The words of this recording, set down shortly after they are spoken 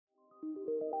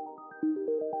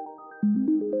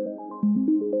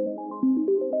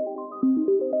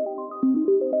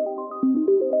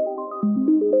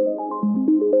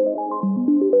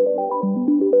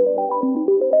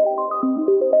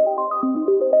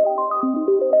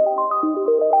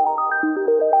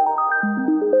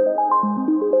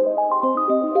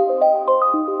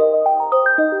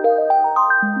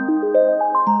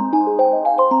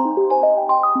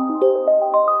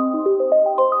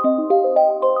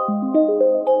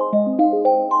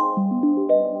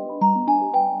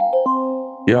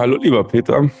Ja, hallo lieber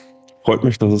Peter. Freut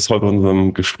mich, dass es heute bei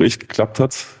unserem Gespräch geklappt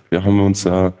hat. Wir haben uns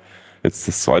ja jetzt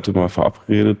das zweite Mal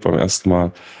verabredet. Beim ersten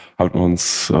Mal hatten wir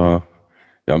uns ja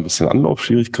ein bisschen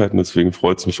Anlaufschwierigkeiten, deswegen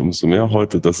freut es mich umso mehr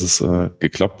heute, dass es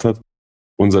geklappt hat.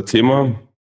 Unser Thema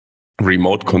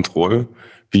Remote Control.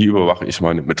 Wie überwache ich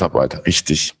meine Mitarbeiter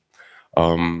richtig? Das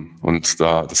haben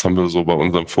wir so bei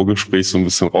unserem Vorgespräch so ein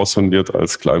bisschen raussondiert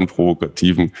als kleinen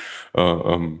provokativen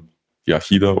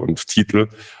Hider und Titel.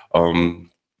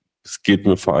 Es geht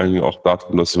mir vor allen Dingen auch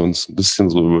darum, dass wir uns ein bisschen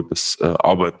so über das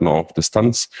Arbeiten auf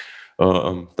Distanz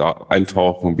da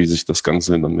eintauchen, wie sich das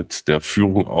Ganze dann mit der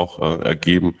Führung auch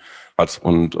ergeben hat.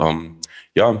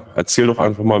 Erzähl doch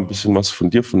einfach mal ein bisschen was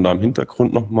von dir, von deinem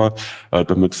Hintergrund nochmal,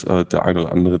 damit der eine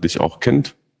oder andere dich auch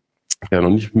kennt, der noch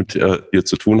nicht mit dir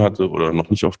zu tun hatte oder noch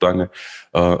nicht auf deine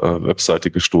Webseite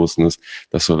gestoßen ist,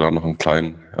 dass wir da noch einen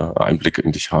kleinen Einblick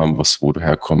in dich haben, wo du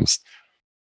herkommst.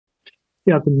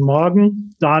 Ja, guten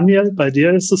Morgen, Daniel. Bei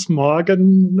dir ist es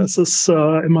morgen. Es ist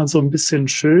immer so ein bisschen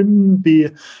schön, wie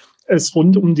es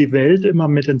rund um die Welt immer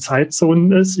mit den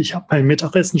Zeitzonen ist. Ich habe mein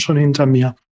Mittagessen schon hinter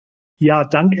mir. Ja,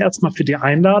 danke erstmal für die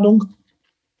Einladung.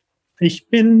 Ich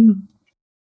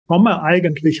komme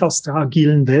eigentlich aus der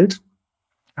agilen Welt,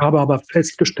 habe aber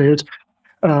festgestellt,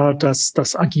 dass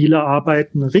das agile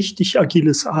Arbeiten, richtig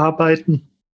agiles Arbeiten,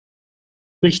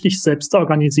 richtig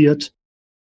selbstorganisiert,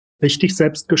 richtig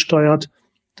selbstgesteuert,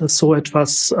 dass so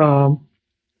etwas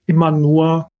immer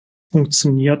nur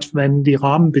funktioniert, wenn die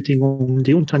Rahmenbedingungen,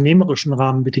 die unternehmerischen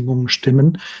Rahmenbedingungen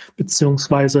stimmen,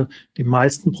 beziehungsweise die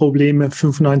meisten Probleme,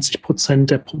 95%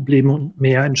 der Probleme und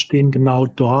mehr entstehen genau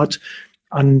dort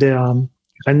an der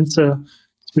Grenze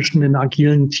zwischen den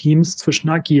agilen Teams, zwischen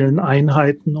agilen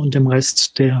Einheiten und dem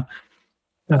Rest der,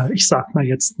 ich sag mal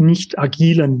jetzt, nicht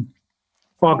agilen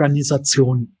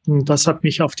Organisation. Und das hat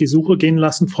mich auf die Suche gehen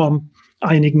lassen vor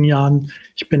einigen Jahren.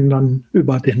 Ich bin dann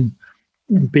über den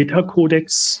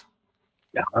Beta-Kodex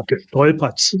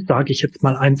gestolpert, sage ich jetzt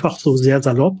mal einfach so sehr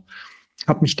salopp,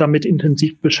 habe mich damit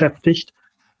intensiv beschäftigt,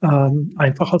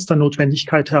 einfach aus der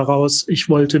Notwendigkeit heraus. Ich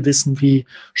wollte wissen, wie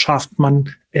schafft man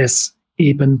es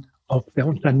eben auf der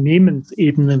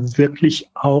Unternehmensebene wirklich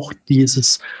auch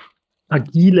dieses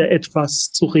agile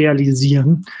etwas zu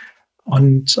realisieren.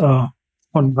 Und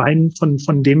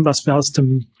von dem, was wir aus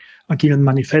dem agilen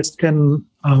Manifest kennen,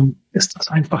 ist das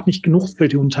einfach nicht genug für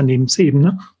die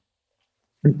Unternehmensebene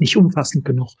und nicht umfassend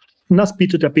genug. Und das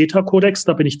bietet der Beta-Kodex,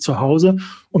 da bin ich zu Hause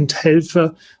und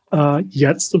helfe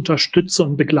jetzt, unterstütze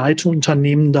und begleite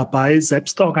Unternehmen dabei,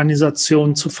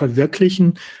 Selbstorganisation zu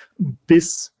verwirklichen,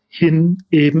 bis hin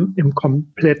eben im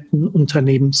kompletten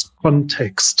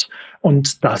Unternehmenskontext.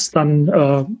 Und das dann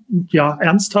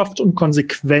ernsthaft und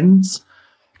konsequent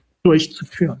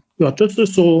durchzuführen. Ja, das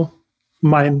ist so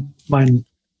mein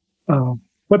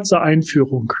kurze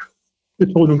Einführung.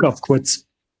 Betonung auf kurz.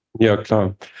 Ja,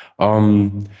 klar.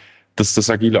 Das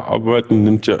agile Arbeiten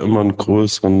nimmt ja immer einen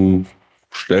größeren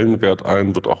Stellenwert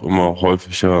ein, wird auch immer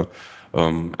häufiger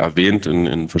erwähnt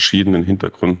in verschiedenen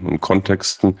Hintergründen und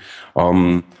Kontexten.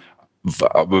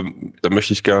 Aber da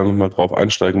möchte ich gerne mal drauf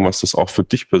einsteigen, was das auch für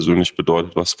dich persönlich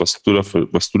bedeutet, was du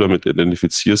damit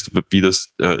identifizierst, wie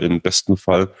das im besten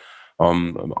Fall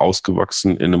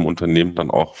ausgewachsen in einem Unternehmen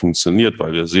dann auch funktioniert,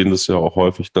 weil wir sehen das ja auch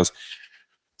häufig, dass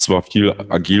zwar viel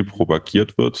agil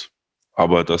propagiert wird,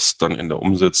 aber dass dann in der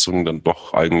Umsetzung dann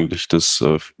doch eigentlich das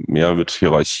mehr mit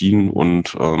Hierarchien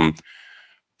und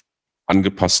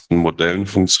angepassten Modellen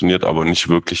funktioniert, aber nicht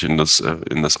wirklich in das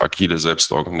agile,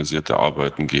 selbstorganisierte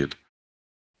Arbeiten geht.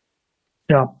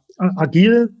 Ja,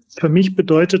 agil für mich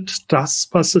bedeutet das,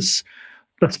 was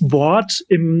das Wort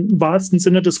im wahrsten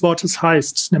Sinne des Wortes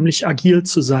heißt, nämlich agil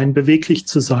zu sein, beweglich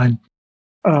zu sein,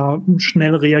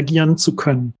 schnell reagieren zu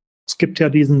können. Es gibt ja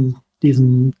diesen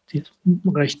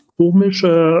recht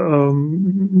komische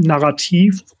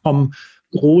Narrativ vom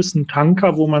großen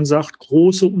Tanker, wo man sagt,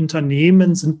 große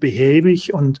Unternehmen sind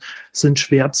behäbig und sind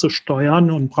schwer zu steuern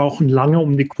und brauchen lange,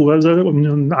 um die Kurse, um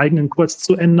den eigenen Kurs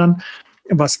zu ändern,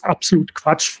 was absolut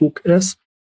Quatschfug ist.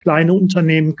 Kleine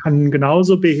Unternehmen können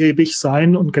genauso behäbig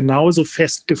sein und genauso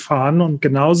festgefahren und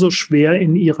genauso schwer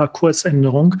in ihrer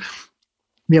Kursänderung.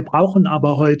 Wir brauchen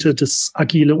aber heute das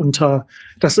agile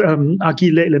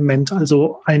Element,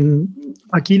 also ein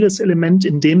agiles Element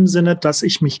in dem Sinne, dass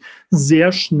ich mich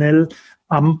sehr schnell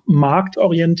am Markt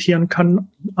orientieren kann,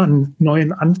 an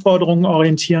neuen Anforderungen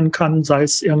orientieren kann, sei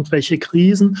es irgendwelche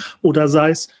Krisen oder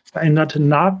sei es veränderte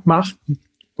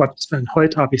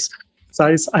heute habe ich es,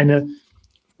 sei es eine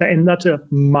veränderte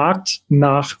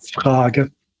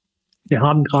Marktnachfrage. Wir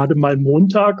haben gerade mal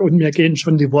Montag und mir gehen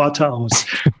schon die Worte aus.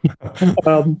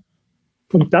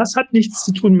 Und das hat nichts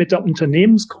zu tun mit der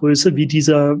Unternehmensgröße, wie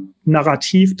dieser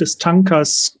Narrativ des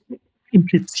Tankers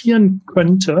implizieren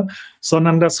könnte,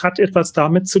 sondern das hat etwas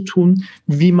damit zu tun,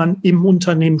 wie man im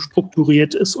Unternehmen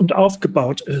strukturiert ist und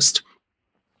aufgebaut ist.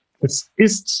 Es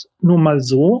ist nun mal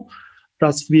so,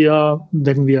 dass wir,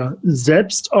 wenn wir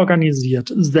selbst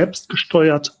organisiert,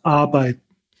 selbstgesteuert arbeiten,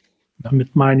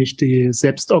 damit meine ich die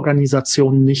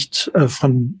Selbstorganisation nicht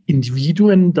von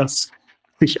Individuen, dass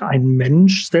sich ein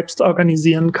Mensch selbst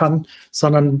organisieren kann,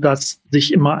 sondern dass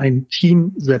sich immer ein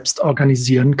Team selbst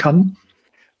organisieren kann.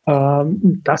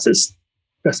 Das ist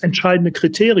das entscheidende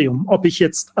Kriterium, ob ich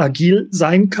jetzt agil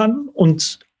sein kann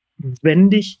und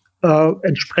wendig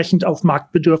entsprechend auf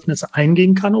Marktbedürfnisse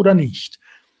eingehen kann oder nicht.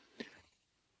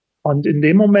 Und in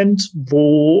dem Moment,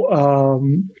 wo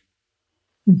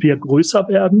wir größer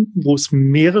werden, wo es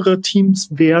mehrere Teams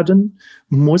werden,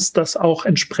 muss das auch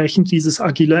entsprechend dieses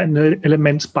agile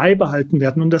Element beibehalten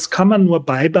werden. Und das kann man nur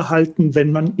beibehalten,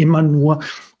 wenn man immer nur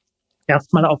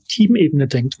erstmal auf Teamebene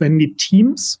denkt. Wenn die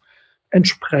Teams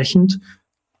entsprechend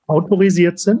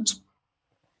autorisiert sind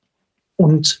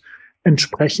und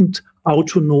entsprechend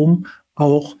autonom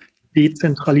auch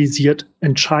dezentralisiert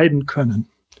entscheiden können.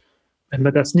 Wenn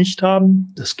wir das nicht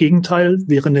haben, das Gegenteil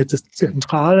wäre eine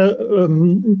zentrale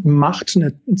Macht,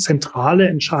 eine zentrale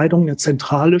Entscheidung, eine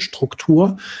zentrale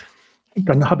Struktur,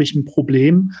 dann habe ich ein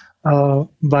Problem,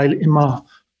 weil immer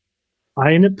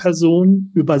eine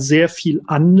Person über sehr viel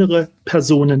andere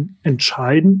Personen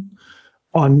entscheiden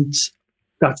und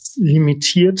das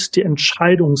limitiert die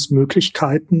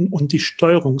Entscheidungsmöglichkeiten und die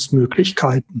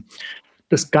Steuerungsmöglichkeiten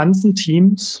des ganzen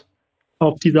Teams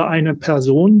auf diese eine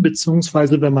Person,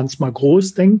 beziehungsweise wenn man es mal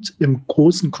groß denkt, im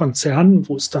großen Konzern,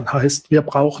 wo es dann heißt, wir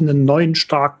brauchen einen neuen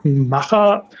starken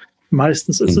Macher.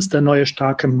 Meistens ist es der neue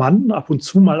starke Mann, ab und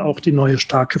zu mal auch die neue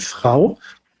starke Frau.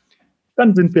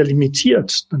 Dann sind wir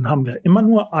limitiert. Dann haben wir immer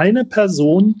nur eine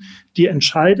Person, die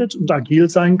entscheidet und agil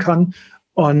sein kann.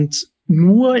 Und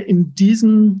nur in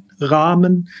diesem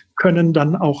Rahmen können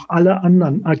dann auch alle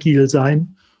anderen agil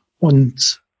sein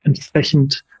und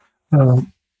entsprechend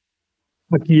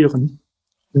agieren.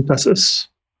 Und das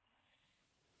ist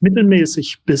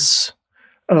mittelmäßig bis,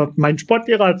 mein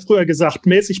Sportlehrer hat früher gesagt,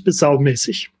 mäßig bis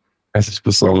saumäßig. Mäßig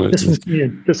bis saumäßig.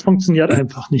 Das funktioniert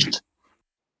einfach nicht.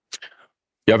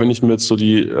 Ja, wenn ich mir jetzt so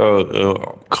die,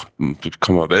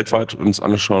 kann man weltweit uns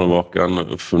anschauen, aber auch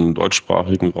gerne für den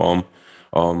deutschsprachigen Raum,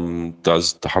 da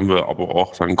haben wir aber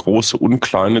auch dann große und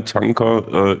kleine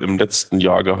Tanker im letzten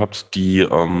Jahr gehabt, die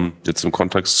jetzt im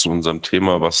Kontext zu unserem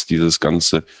Thema, was dieses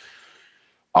ganze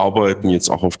Arbeiten jetzt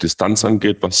auch auf Distanz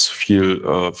angeht, was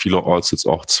vielerorts jetzt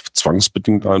auch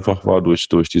zwangsbedingt einfach war durch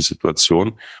die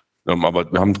Situation.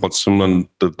 Aber wir haben trotzdem dann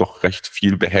doch recht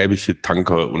viel behäbige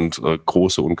Tanker und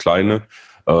große und kleine,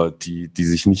 die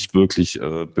sich nicht wirklich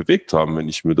bewegt haben, wenn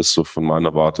ich mir das so von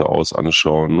meiner Warte aus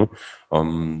anschaue. Ne?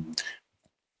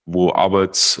 Wo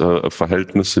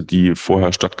Arbeitsverhältnisse, die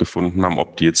vorher stattgefunden haben,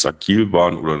 ob die jetzt agil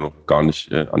waren oder noch gar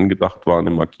nicht angedacht waren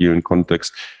im agilen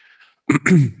Kontext,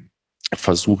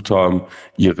 versucht haben,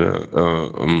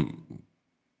 ihre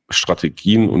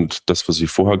Strategien und das, was sie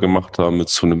vorher gemacht haben, mit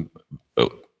so einem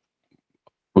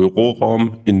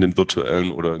Büroraum in den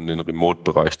virtuellen oder in den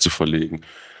Remote-Bereich zu verlegen.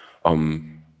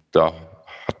 Da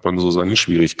hat man so seine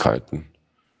Schwierigkeiten.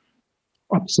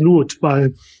 Absolut,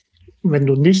 weil wenn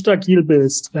du nicht agil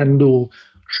bist, wenn du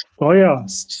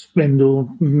steuerst, wenn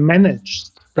du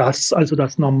managst, das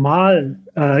normal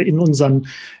in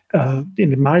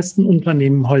den meisten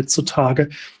Unternehmen heutzutage,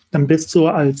 dann bist du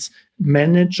als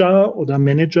Manager oder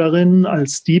Managerin,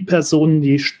 als die Person,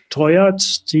 die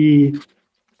steuert, die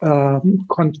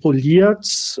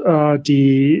kontrolliert,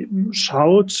 die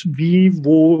schaut,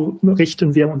 wo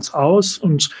richten wir uns aus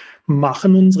und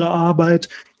machen unsere Arbeit,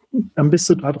 dann bist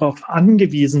du darauf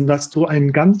angewiesen, dass du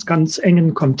einen ganz, ganz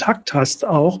engen Kontakt hast,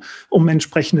 auch um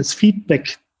entsprechendes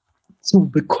Feedback zu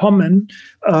bekommen,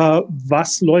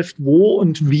 was läuft wo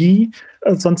und wie,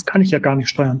 sonst kann ich ja gar nicht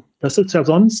steuern. Das ist ja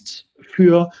sonst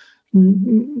für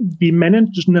die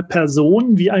managende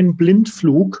Person wie ein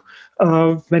Blindflug,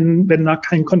 wenn da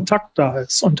kein Kontakt da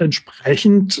ist. Und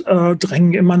entsprechend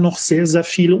drängen immer noch sehr, sehr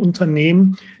viele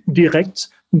Unternehmen direkt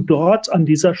dort an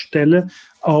dieser Stelle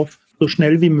auf so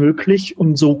schnell wie möglich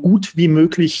und so gut wie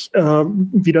möglich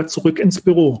wieder zurück ins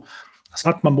Büro. Das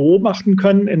hat man beobachten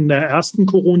können in der ersten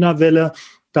Corona-Welle.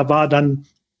 Da war dann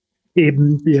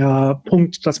eben der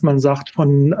Punkt, dass man sagt,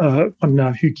 von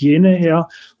der Hygiene her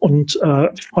und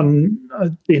von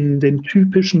den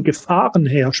typischen Gefahren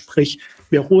her, sprich,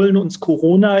 wir holen uns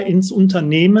Corona ins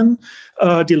Unternehmen,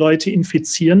 die Leute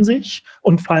infizieren sich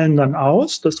und fallen dann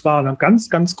aus. Das war eine ganz,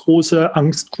 ganz große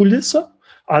Angstkulisse.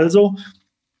 Also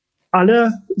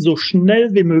alle so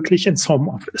schnell wie möglich ins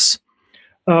Homeoffice.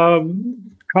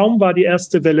 Kaum war die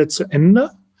erste Welle zu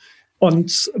Ende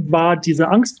und war diese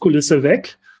Angstkulisse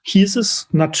weg, hieß es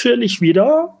natürlich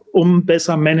wieder, um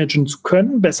besser managen zu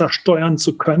können, besser steuern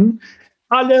zu können,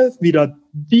 alle wieder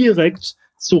direkt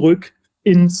zurück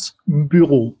ins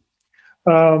Büro.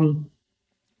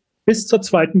 Bis zur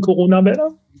zweiten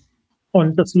Corona-Welle.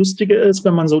 Und das Lustige ist,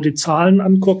 wenn man so die Zahlen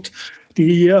anguckt,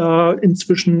 die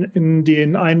inzwischen in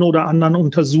den ein oder anderen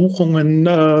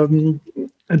Untersuchungen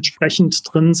entsprechend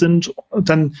drin sind,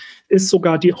 dann ist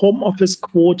sogar die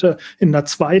Homeoffice-Quote in der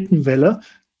zweiten Welle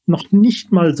noch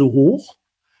nicht mal so hoch,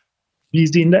 wie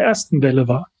sie in der ersten Welle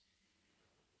war.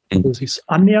 Also sie ist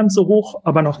annähernd so hoch,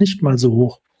 aber noch nicht mal so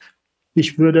hoch.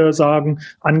 Ich würde sagen,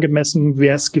 angemessen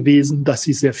wäre es gewesen, dass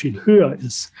sie sehr viel höher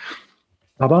ist.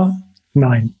 Aber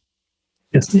nein,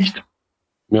 ist nicht.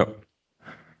 Ja.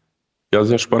 Ja,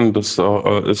 sehr spannend. Das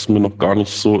ist mir noch gar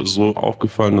nicht so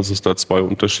aufgefallen, dass es da zwei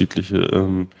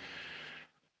unterschiedliche,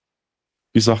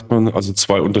 wie sagt man, also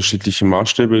zwei unterschiedliche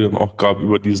Maßstäbe dann auch gab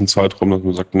über diesen Zeitraum, dass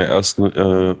man sagt, in der ersten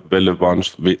Welle waren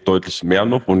deutlich mehr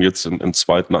noch und jetzt im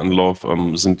zweiten Anlauf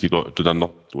sind die Leute dann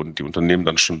noch und die Unternehmen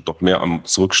dann schon doch mehr am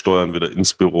Zurücksteuern wieder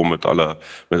ins Büro mit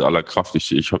aller Kraft.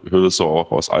 Ich höre das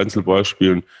auch aus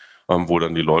Einzelbeispielen, wo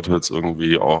dann die Leute jetzt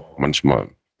irgendwie auch manchmal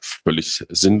völlig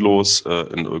sinnlos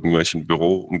in irgendwelchen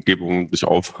Büroumgebungen sich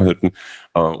aufhalten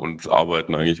und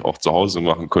Arbeiten eigentlich auch zu Hause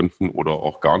machen könnten oder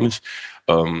auch gar nicht.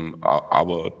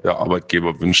 Aber der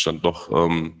Arbeitgeber wünscht dann doch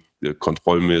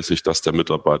kontrollmäßig, dass der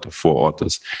Mitarbeiter vor Ort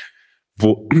ist.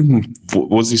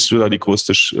 Wo siehst du da die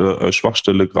größte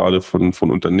Schwachstelle gerade von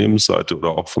Unternehmensseite oder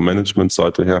auch von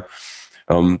Managementseite her?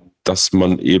 Dass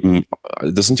man eben,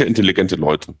 das sind ja intelligente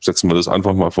Leute, setzen wir das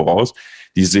einfach mal voraus,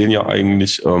 die sehen ja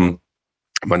eigentlich,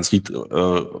 man sieht,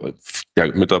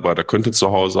 der Mitarbeiter könnte zu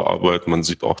Hause arbeiten, man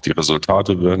sieht auch, die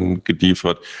Resultate werden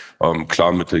geliefert.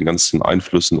 Klar, mit den ganzen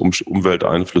Einflüssen,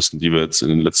 Umwelteinflüssen, die wir jetzt in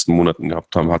den letzten Monaten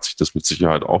gehabt haben, hat sich das mit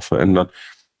Sicherheit auch verändert.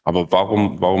 Aber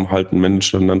warum halten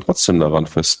Menschen dann trotzdem daran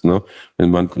fest, ne? Wenn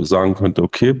man sagen könnte,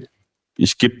 okay,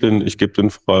 ich gebe den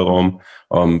Freiraum,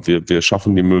 wir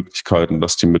schaffen die Möglichkeiten,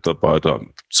 dass die Mitarbeiter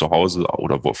zu Hause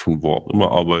oder von wo auch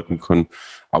immer arbeiten können,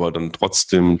 aber dann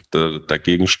trotzdem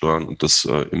dagegen steuern und das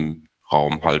im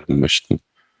Raum halten möchten.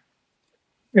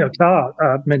 Ja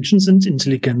klar, Menschen sind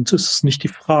intelligent. Es ist nicht die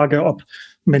Frage, ob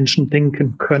Menschen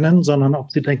denken können, sondern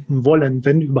ob sie denken wollen,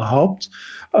 wenn überhaupt.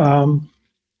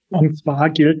 Und zwar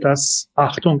gilt das,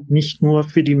 Achtung, nicht nur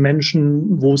für die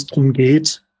Menschen, wo es darum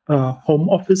geht,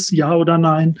 Homeoffice, ja oder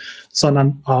nein,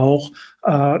 sondern auch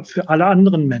für alle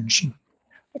anderen Menschen.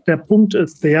 Der Punkt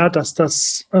ist der, dass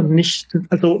das nicht,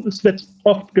 also es wird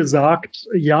oft gesagt,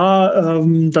 ja,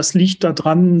 das liegt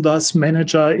daran, dass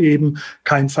Manager eben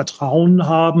kein Vertrauen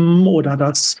haben oder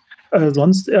dass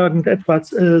sonst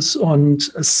irgendetwas ist.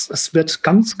 Und es wird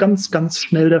ganz, ganz, ganz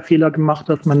schnell der Fehler gemacht,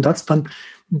 dass man das dann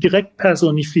direkt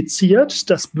personifiziert,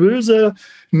 das böse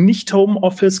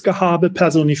Nicht-Homeoffice-Gehabe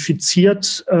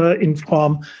personifiziert in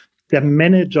Form der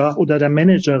Manager oder der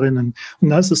Managerinnen. Und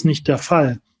das ist nicht der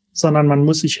Fall, sondern man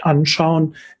muss sich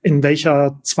anschauen, in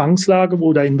welcher Zwangslage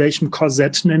oder in welchem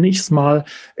Korsett, nenne ich es mal,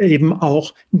 eben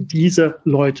auch diese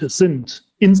Leute sind.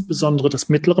 Insbesondere das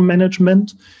mittlere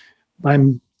Management.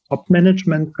 Beim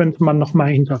Top-Management könnte man noch mal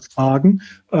hinterfragen.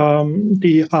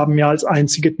 Die haben ja als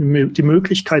einzige die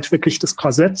Möglichkeit, wirklich das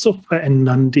Korsett zu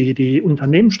verändern, die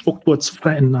Unternehmensstruktur zu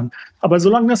verändern. Aber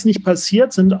solange das nicht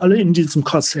passiert, sind alle in diesem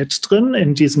Korsett drin,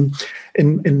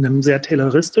 in einem sehr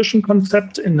tayloristischen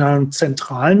Konzept, in einer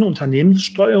zentralen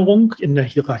Unternehmenssteuerung, in der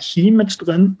Hierarchie mit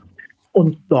drin.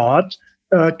 Und dort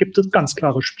gibt es ganz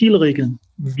klare Spielregeln,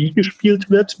 wie gespielt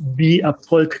wird, wie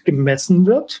Erfolg gemessen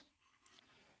wird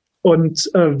und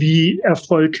wie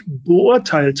Erfolg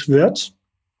beurteilt wird.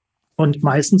 Und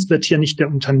meistens wird hier nicht der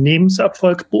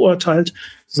Unternehmenserfolg beurteilt,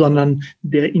 sondern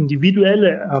der individuelle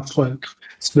Erfolg.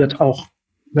 Es wird auch,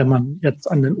 wenn man jetzt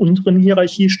an den unteren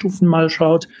Hierarchiestufen mal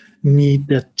schaut, nie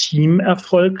der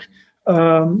Teamerfolg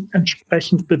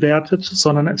entsprechend bewertet,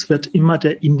 sondern es wird immer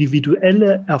der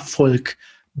individuelle Erfolg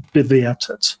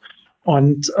bewertet.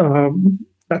 Und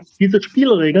diese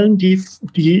Spielregeln,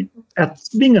 die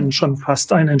erzwingen schon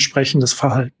fast ein entsprechendes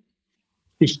Verhalten.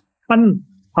 Ich kann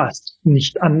fast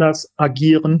nicht anders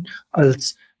agieren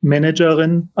als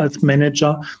Managerin, als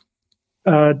Manager,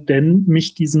 denn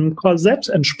mich diesem Korsett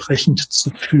entsprechend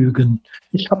zu fügen.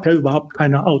 Ich habe ja überhaupt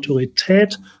keine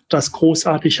Autorität, das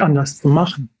großartig anders zu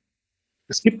machen.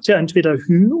 Es gibt ja entweder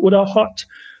Hü oder Hot.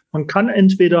 Man kann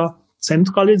entweder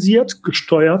zentralisiert,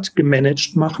 gesteuert,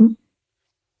 gemanagt machen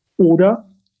oder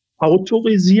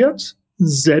autorisiert,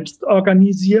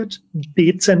 selbstorganisiert,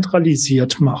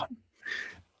 dezentralisiert machen.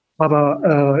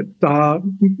 Aber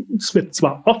es wird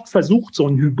zwar oft versucht, so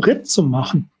ein Hybrid zu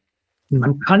machen.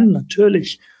 Man kann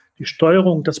natürlich die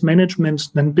Steuerung, das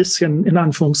Management ein bisschen in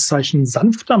Anführungszeichen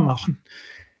sanfter machen.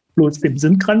 Bloß dem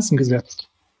sind Grenzen gesetzt.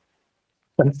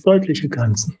 Ganz deutliche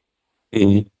Grenzen.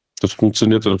 Das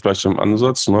funktioniert dann vielleicht im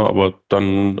Ansatz, ne? Aber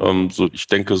dann, ich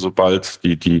denke, sobald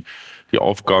die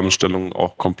Aufgabenstellungen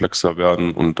auch komplexer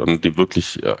werden und dann die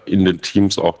wirklich in den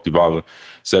Teams auch die wahre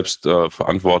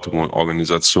Selbstverantwortung und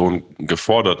Organisation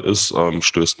gefordert ist,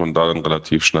 stößt man da dann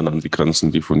relativ schnell an die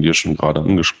Grenzen, die von dir schon gerade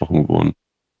angesprochen wurden.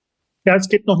 Ja, es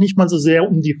geht noch nicht mal so sehr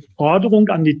um die Forderung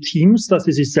an die Teams, dass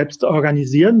sie sich selbst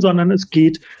organisieren, sondern es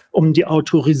geht um die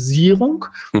Autorisierung,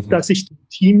 dass sich die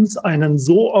Teams einen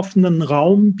so offenen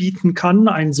Raum bieten kann,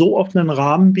 einen so offenen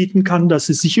Rahmen bieten kann, dass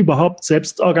sie sich überhaupt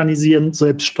selbst organisieren,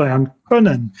 selbst steuern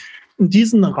können. Und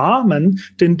diesen Rahmen,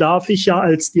 den darf ich ja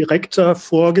als direkter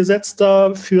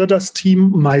Vorgesetzter für das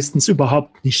Team meistens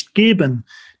überhaupt nicht geben.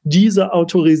 Diese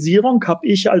Autorisierung habe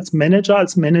ich als Manager,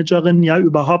 als Managerin ja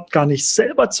überhaupt gar nicht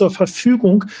selber zur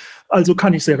Verfügung, also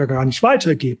kann ich sie ja gar nicht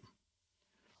weitergeben.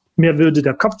 Mir würde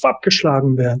der Kopf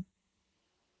abgeschlagen werden.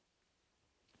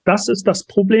 Das ist das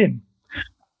Problem.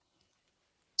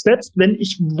 Selbst wenn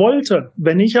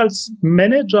ich als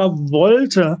Manager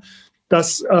wollte,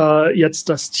 dass jetzt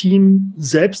das Team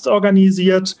selbst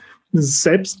organisiert,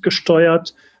 selbst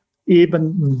gesteuert,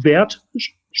 eben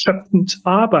wertschöpfend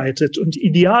arbeitet und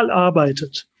ideal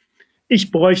arbeitet. Ich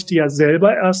bräuchte ja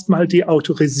selber erstmal die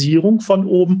Autorisierung von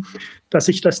oben, dass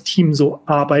ich das Team so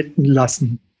arbeiten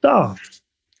lassen darf.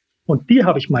 Und die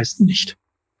habe ich meist nicht.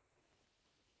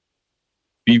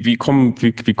 Wie kommt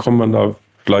man da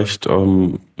vielleicht,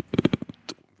 wir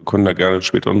können da gerne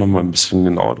später noch mal ein bisschen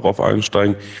genauer drauf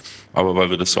einsteigen, aber weil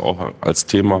wir das ja auch als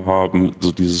Thema haben,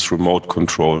 so dieses Remote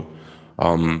Control,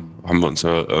 haben wir uns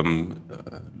ja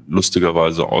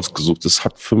lustigerweise ausgesucht. Das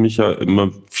hat für mich ja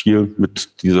immer viel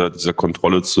mit dieser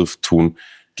Kontrolle zu tun,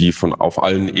 die auf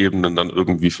allen Ebenen dann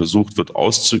irgendwie versucht wird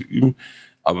auszuüben.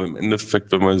 Aber im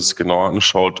Endeffekt, wenn man es genauer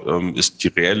anschaut, ist die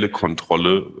reelle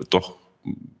Kontrolle doch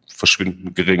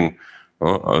verschwindend gering.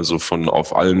 Ja, also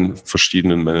auf allen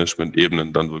verschiedenen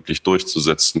Management-Ebenen dann wirklich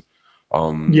durchzusetzen.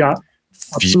 Ja,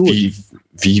 absolut.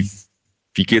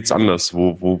 Wie geht's anders?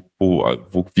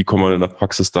 Wie kommen wir in der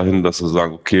Praxis dahin, dass wir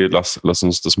sagen, okay, lass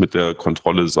uns das mit der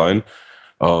Kontrolle sein.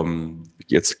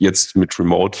 Jetzt mit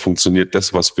Remote funktioniert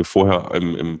das, was wir vorher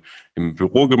im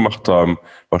Büro gemacht haben,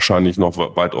 wahrscheinlich noch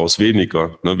weitaus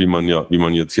weniger, ne? Wie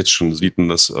man jetzt schon sieht, und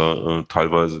dass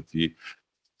teilweise die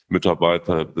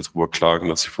Mitarbeiter darüber klagen,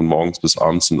 dass sie von morgens bis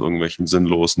abends in irgendwelchen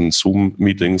sinnlosen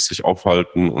Zoom-Meetings sich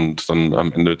aufhalten und dann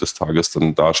am Ende des Tages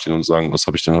dann dastehen und sagen, was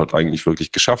habe ich denn heute eigentlich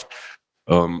wirklich geschafft,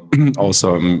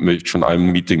 außer mich von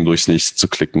einem Meeting durchs nächste zu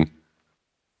klicken.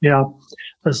 Ja,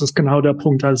 das ist genau der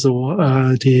Punkt. Also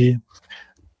die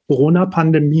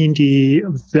Corona-Pandemie, die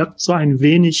wirkt so ein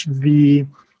wenig wie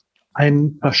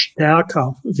ein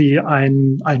Verstärker, wie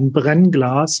ein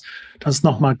Brennglas, das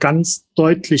nochmal ganz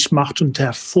deutlich macht und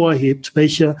hervorhebt,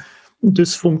 welche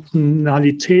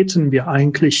Dysfunktionalitäten wir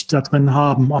eigentlich da drin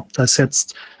haben. Ob das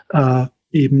jetzt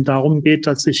eben darum geht,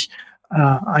 dass ich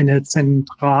eine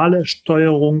zentrale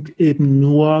Steuerung eben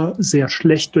nur sehr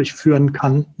schlecht durchführen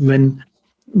kann, wenn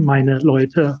meine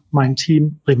Leute, mein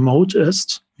Team remote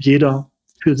ist, jeder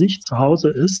für sich zu Hause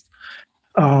ist.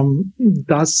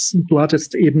 Du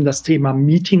hattest eben das Thema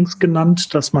Meetings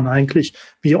genannt, dass man eigentlich,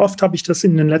 wie oft habe ich das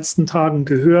in den letzten Tagen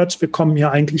gehört, wir kommen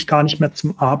hier eigentlich gar nicht mehr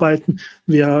zum Arbeiten.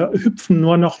 Wir hüpfen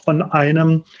nur noch von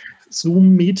einem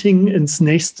Zoom-Meeting ins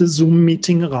nächste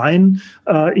Zoom-Meeting rein.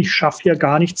 Ich schaffe hier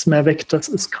gar nichts mehr weg, das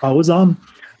ist grausam.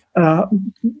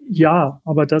 Ja,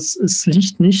 aber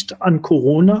liegt nicht an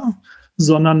Corona,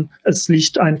 sondern es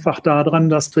liegt einfach daran,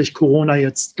 dass durch Corona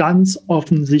jetzt ganz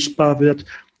offen sichtbar wird,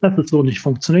 dass es so nicht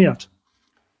funktioniert.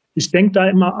 Ich denke da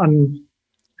immer an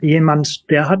jemand,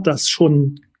 der hat das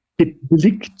schon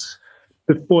geblickt,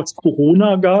 bevor es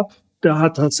Corona gab. Der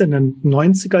hat das in den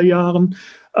 90er Jahren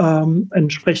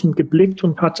entsprechend geblickt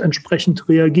und hat entsprechend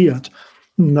reagiert.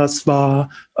 Und das war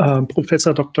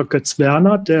Professor Dr. Götz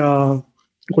Werner, der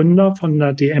Gründer von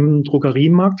der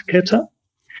DM-Drogeriemarktkette.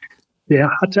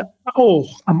 Der hatte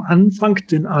auch am Anfang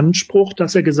den Anspruch,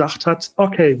 dass er gesagt hat,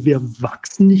 okay, wir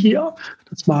wachsen hier.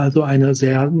 Das war also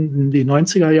die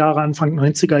 90er Jahre, Anfang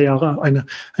 90er Jahre,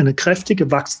 eine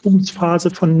kräftige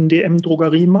Wachstumsphase von DM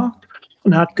Drogeriemarkt.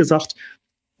 Und er hat gesagt,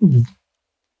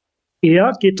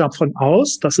 er geht davon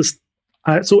aus, dass es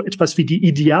so etwas wie die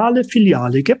ideale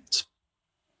Filiale gibt,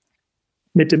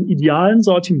 mit dem idealen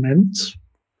Sortiment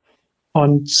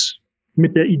und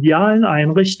mit der idealen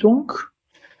Einrichtung.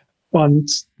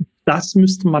 Und das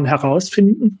müsste man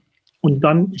herausfinden. und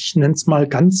dann, ich nenne es mal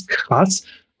ganz krass,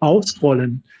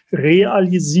 ausrollen,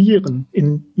 realisieren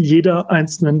in jeder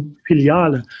einzelnen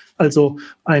Filiale. Also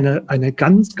eine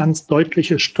ganz, ganz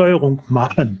deutliche Steuerung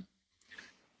machen.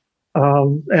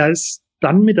 Er ist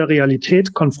dann mit der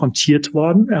Realität konfrontiert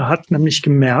worden. Er hat nämlich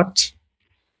gemerkt,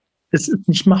 es ist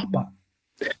nicht machbar.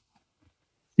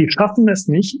 Sie schaffen es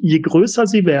nicht. Je größer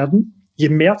sie werden, je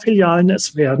mehr Filialen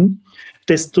es werden,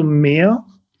 desto mehr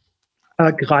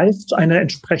greift eine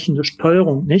entsprechende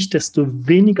Steuerung nicht, desto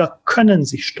weniger können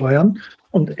sie steuern.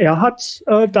 Und er hat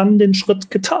dann den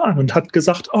Schritt getan und hat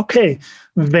gesagt, okay,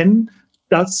 wenn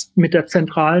das mit der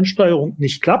zentralen Steuerung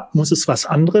nicht klappt, muss es was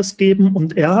anderes geben.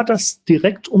 Und er hat das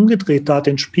direkt umgedreht, da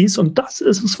den Spieß. Und das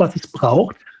ist es, was es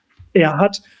braucht. Er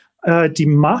hat die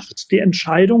Macht, die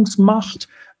Entscheidungsmacht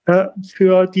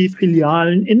für die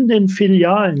Filialen in den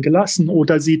Filialen gelassen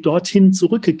oder sie dorthin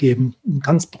zurückgegeben. Ein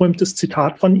ganz berühmtes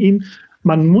Zitat von ihm.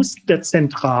 Man muss der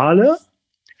Zentrale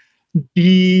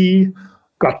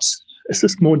es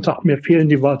ist Montag, mir fehlen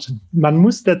die Worte. Man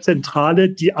muss der Zentrale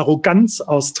die Arroganz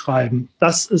austreiben.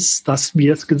 Das ist das, wie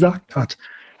er es gesagt hat.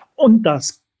 Und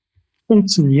das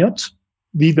funktioniert,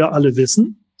 wie wir alle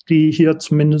wissen, die hier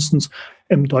zumindest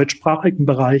im deutschsprachigen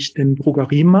Bereich den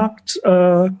Drogeriemarkt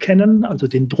kennen, also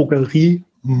den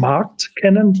Drogeriemarkt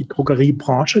kennen, die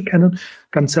Drogeriebranche kennen,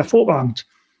 ganz hervorragend.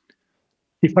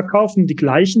 Die verkaufen die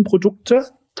gleichen Produkte,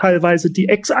 teilweise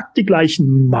exakt die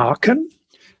gleichen Marken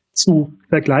zu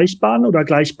vergleichbaren oder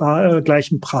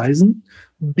gleichen Preisen,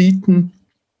 bieten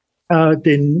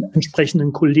den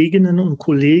entsprechenden Kolleginnen und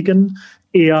Kollegen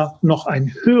eher noch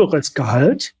ein höheres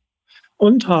Gehalt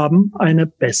und haben eine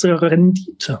bessere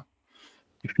Rendite.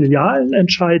 Die Filialen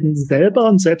entscheiden selber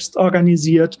und selbst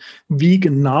organisiert, wie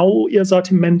genau ihr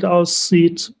Sortiment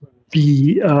aussieht,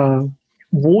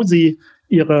 wo sie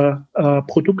ihre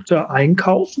Produkte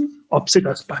einkaufen, ob sie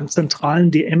das beim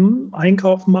zentralen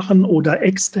DM-Einkauf machen oder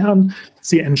extern.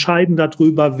 Sie entscheiden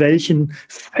darüber, welchen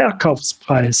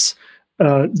Verkaufspreis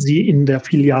sie in der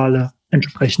Filiale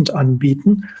entsprechend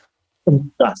anbieten.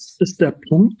 Und das ist der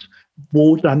Punkt,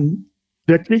 wo dann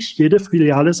wirklich jede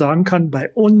Filiale sagen kann,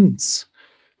 bei uns,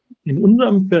 in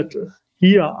unserem Viertel,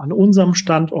 hier an unserem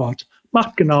Standort,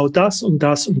 macht genau das und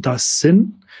das und das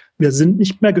Sinn. Wir sind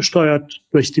nicht mehr gesteuert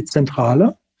durch die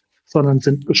Zentrale, sondern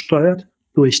sind gesteuert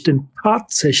durch den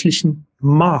tatsächlichen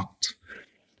Markt.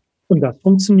 Und das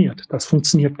funktioniert. Das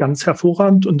funktioniert ganz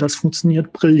hervorragend und das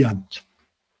funktioniert brillant.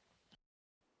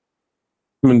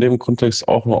 In dem Kontext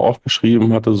auch mal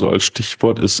aufgeschrieben hatte, so als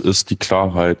Stichwort ist die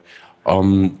Klarheit.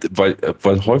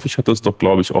 Weil häufig hat das doch,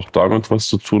 glaube ich, auch damit was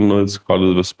zu tun, jetzt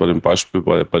gerade das bei dem Beispiel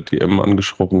bei DM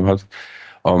angesprochen hat.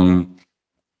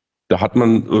 Da hat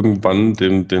man irgendwann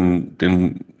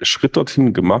den Schritt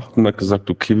dorthin gemacht und hat gesagt,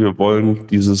 okay, wir wollen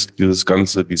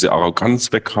diese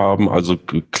Arroganz weghaben, also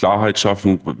Klarheit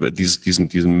schaffen,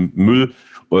 diesen Müll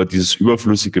oder dieses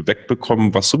Überflüssige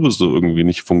wegbekommen, was sowieso irgendwie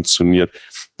nicht funktioniert.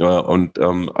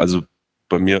 Also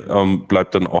bei mir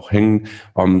bleibt dann auch hängen,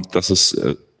 dass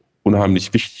es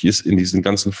unheimlich wichtig ist in diesen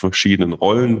ganzen verschiedenen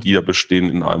Rollen, die ja bestehen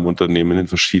in einem Unternehmen, in den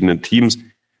verschiedenen Teams,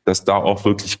 dass da auch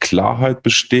wirklich Klarheit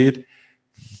besteht,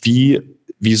 wie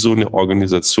so eine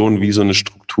Organisation, wie so eine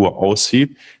Struktur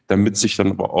aussieht, damit sich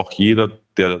dann aber auch jeder,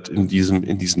 der in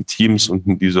diesen Teams und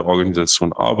in dieser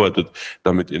Organisation arbeitet,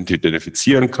 damit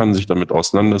identifizieren kann, sich damit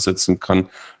auseinandersetzen kann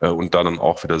und da dann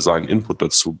auch wieder seinen Input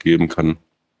dazu geben kann.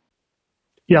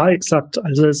 Ja, exakt.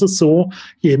 Also es ist so,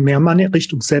 je mehr man in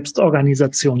Richtung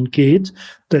Selbstorganisation geht,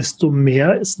 desto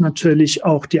mehr ist natürlich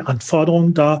auch die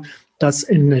Anforderung da, dass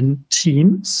in den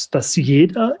Teams, dass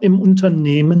jeder im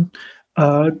Unternehmen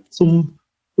zum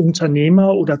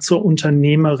Unternehmer oder zur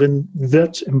Unternehmerin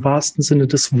wird, im wahrsten Sinne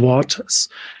des Wortes.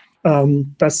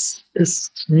 Das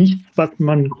ist nicht, was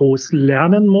man groß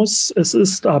lernen muss. Es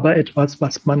ist aber etwas,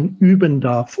 was man üben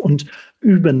darf und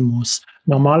üben muss.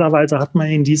 Normalerweise hat man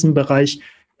in diesem Bereich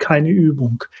keine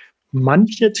Übung.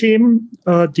 Manche Themen,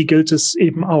 die gilt es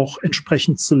eben auch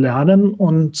entsprechend zu lernen.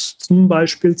 Und zum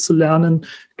Beispiel zu lernen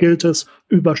gilt es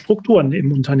über Strukturen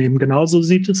im Unternehmen. Genauso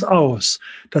sieht es aus,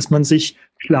 dass man sich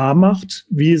klar macht,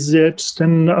 wie sieht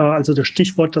denn, also das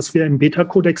Stichwort, das wir im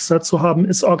Beta-Kodex dazu haben,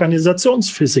 ist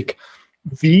Organisationsphysik.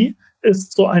 Wie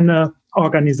ist so eine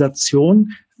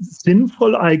Organisation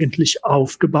sinnvoll eigentlich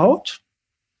aufgebaut?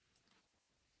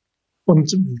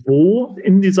 Und wo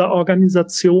in dieser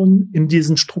Organisation, in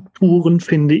diesen Strukturen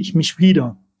finde ich mich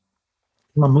wieder?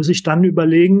 Man muss sich dann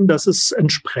überlegen, dass es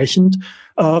entsprechend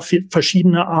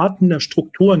verschiedene Arten der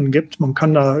Strukturen gibt. Man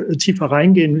kann da tiefer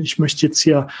reingehen. Ich möchte jetzt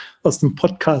hier aus dem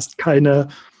Podcast keine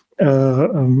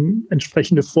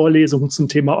entsprechende Vorlesungen zum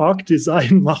Thema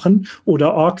Org-Design machen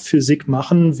oder Org-Physik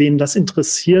machen. Wen das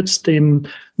interessiert, dem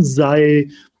sei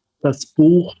das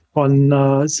Buch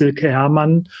von Silke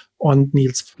Herrmann und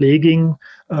Nils Pfleging,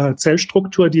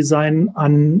 Zellstrukturdesign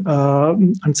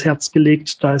ans Herz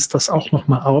gelegt. Da ist das auch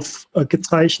nochmal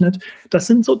aufgezeichnet. Das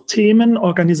sind so Themen,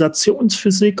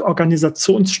 Organisationsphysik,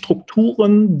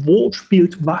 Organisationsstrukturen, wo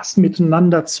spielt was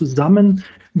miteinander zusammen,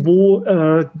 wo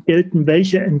gelten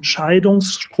welche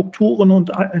Entscheidungsstrukturen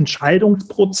und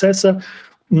Entscheidungsprozesse.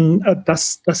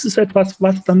 Das ist etwas,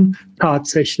 was dann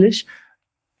tatsächlich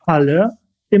alle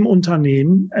im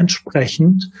Unternehmen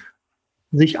entsprechend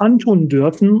sich antun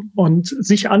dürfen und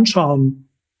sich anschauen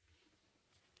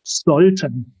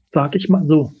sollten, sage ich mal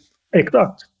so.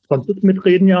 Exakt. Sonst ist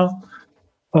Mitreden ja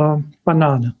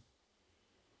Banane.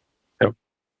 Ja,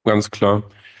 ganz klar.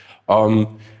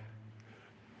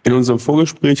 In unserem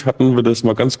Vorgespräch hatten wir das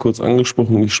mal ganz kurz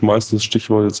angesprochen. Ich schmeiße das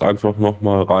Stichwort jetzt einfach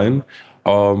nochmal rein,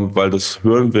 weil das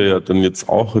hören wir ja dann jetzt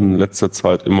auch in letzter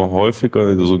Zeit immer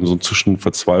häufiger, so zwischen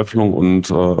Verzweiflung und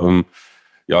man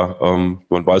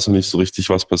weiß noch nicht so richtig,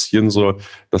 was passieren soll,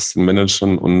 dass den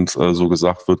Managern und so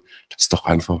gesagt wird, lass doch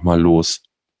einfach mal los.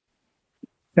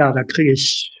 Ja, da kriege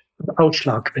ich einen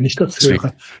Ausschlag, wenn ich das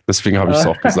höre. Deswegen habe ich es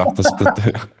auch gesagt.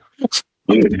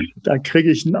 Da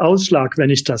kriege ich einen Ausschlag, wenn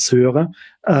ich das höre.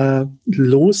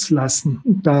 Loslassen,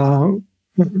 da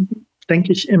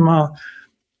denke ich immer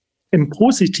im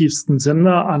positivsten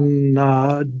Sinne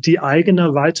an die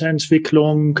eigene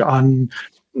Weiterentwicklung, an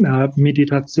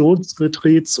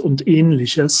Meditationsretreats und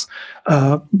Ähnliches.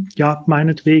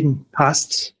 Meinetwegen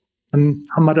passt, dann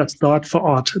haben wir das dort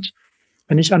verortet.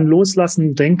 Wenn ich an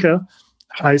Loslassen denke,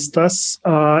 heißt das,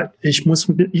 ich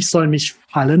soll mich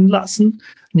fallen lassen.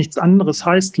 Nichts anderes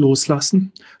heißt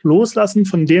loslassen. Loslassen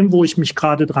von dem, wo ich mich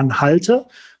gerade dran halte,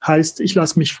 heißt, ich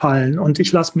lasse mich fallen. Und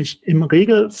ich lasse mich im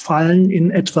Regel fallen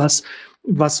in etwas,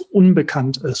 was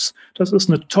unbekannt ist. Das ist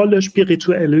eine tolle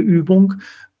spirituelle Übung.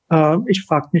 Ich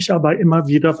frage mich aber immer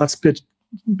wieder, was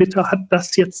bitte hat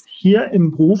das jetzt hier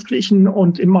im beruflichen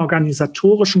und im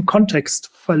organisatorischen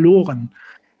Kontext verloren?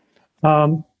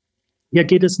 Hier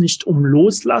geht es nicht um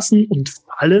Loslassen und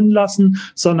Fallen lassen,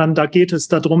 sondern da geht es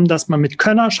darum, dass man mit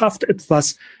Könnerschaft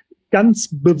etwas ganz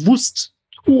bewusst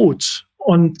tut.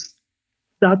 Und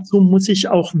dazu muss ich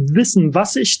auch wissen,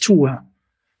 was ich tue.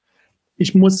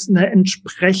 Ich muss eine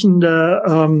entsprechende,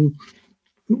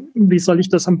 wie soll ich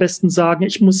das am besten sagen?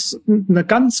 Ich muss ein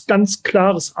ganz, ganz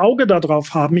klares Auge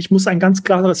darauf haben. Ich muss ein ganz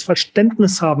klares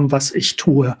Verständnis haben, was ich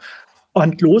tue.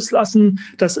 Und loslassen,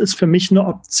 das ist für mich eine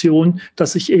Option,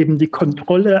 dass ich eben die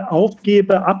Kontrolle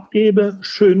aufgebe, abgebe,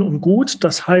 schön und gut.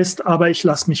 Das heißt aber, ich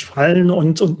lasse mich fallen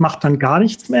und mache dann gar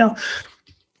nichts mehr.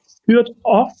 Führt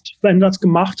oft, wenn das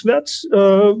gemacht wird,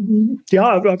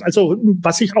 also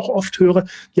was ich auch oft höre,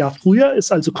 ja, früher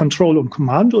ist also Control und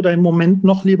Command oder im Moment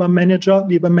noch, lieber Manager,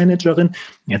 liebe Managerin,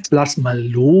 jetzt lass mal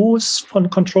los von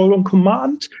Control und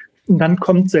Command und dann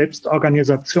kommt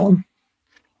Selbstorganisation.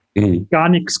 Gar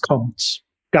nichts kommt.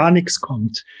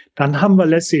 Dann haben wir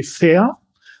Laissez-faire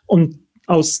und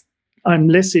aus einem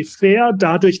Laissez-faire,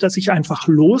 dadurch, dass ich einfach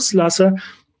loslasse,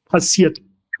 passiert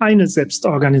keine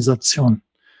Selbstorganisation.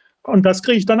 Und das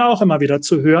kriege ich dann auch immer wieder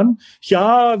zu hören.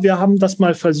 Ja, wir haben das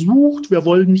mal versucht, wir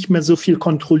wollen nicht mehr so viel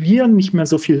kontrollieren, nicht mehr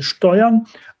so viel steuern,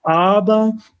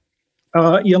 aber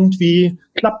irgendwie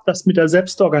klappt das mit der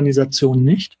Selbstorganisation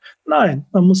nicht. Nein,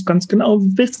 man muss ganz genau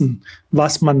wissen,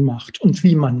 was man macht und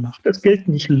wie man macht. Es gilt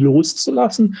nicht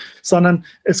loszulassen, sondern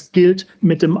es gilt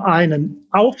mit dem einen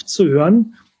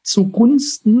aufzuhören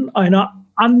zugunsten einer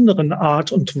anderen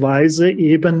Art und Weise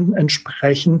eben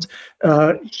entsprechend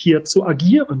hier zu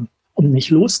agieren und nicht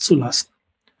loszulassen.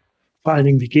 Vor allen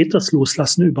Dingen, wie geht das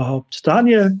Loslassen überhaupt?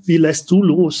 Daniel, wie lässt du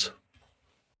los?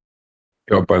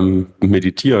 Ja, beim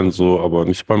Meditieren so, aber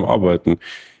nicht beim Arbeiten.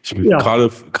 Gerade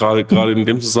in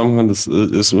dem Zusammenhang, das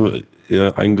ist mir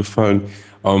eher eingefallen,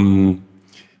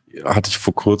 hatte ich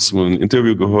vor kurzem ein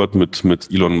Interview gehört mit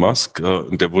Elon Musk.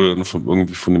 Der wurde dann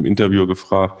von dem Interviewer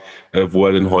gefragt, wo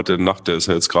er denn heute Nacht, der ist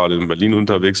ja jetzt gerade in Berlin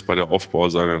unterwegs bei der Aufbau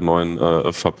seiner neuen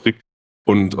Fabrik.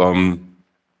 Und dann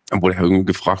wurde er irgendwie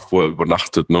gefragt, wo er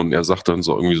übernachtet. Ne? Und er sagt dann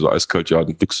so irgendwie so eiskalt, ja,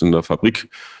 du bist in der Fabrik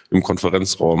im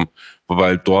Konferenzraum.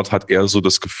 Weil dort hat er so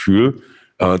das Gefühl,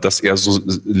 dass er so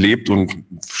lebt und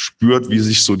spürt, wie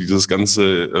sich so dieser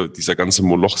ganze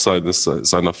Moloch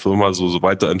seiner Firma so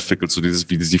weiterentwickelt, so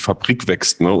wie die Fabrik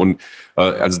wächst. Ne? Und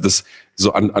also das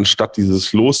so anstatt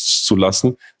dieses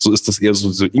loszulassen, so ist das eher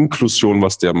so Inklusion,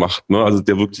 was der macht. Ne? Also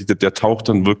der taucht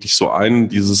dann wirklich so ein,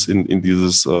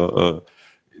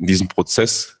 in in diesem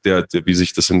Prozess, wie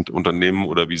sich das Unternehmen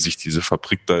oder wie sich diese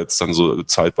Fabrik da jetzt dann so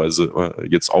zeitweise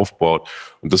jetzt aufbaut.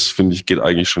 Und das, finde ich, geht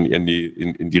eigentlich schon eher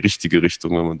in die richtige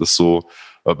Richtung, wenn man das so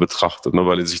betrachtet, ne?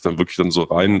 Weil er sich dann wirklich dann so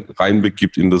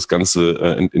reinbegibt in das ganze,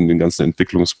 in den ganzen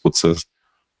Entwicklungsprozess.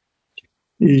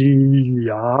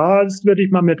 Ja, das würde ich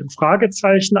mal mit einem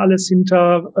Fragezeichen alles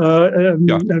hinter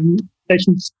Ja,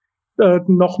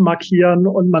 noch markieren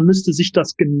und man müsste sich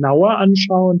das genauer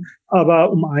anschauen.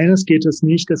 Aber um eines geht es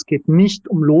nicht. Es geht nicht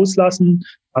um Loslassen.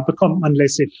 Da bekommt man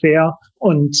laissez-faire.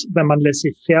 Und wenn man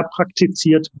laissez-faire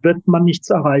praktiziert, wird man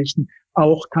nichts erreichen.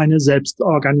 Auch keine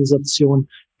Selbstorganisation.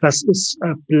 Das ist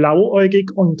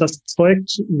blauäugig und das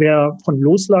zeugt, wer von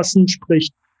Loslassen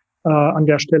spricht, an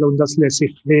der Stelle und das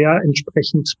Laissez-faire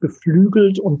entsprechend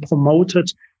beflügelt und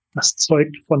promotet. Das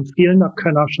zeugt von fehlender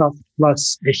Könnerschaft,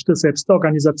 was echte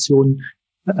Selbstorganisation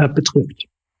betrifft.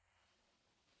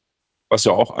 was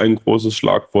ja auch ein großes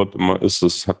Schlagwort immer ist,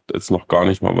 das hat jetzt noch gar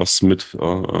nicht mal was mit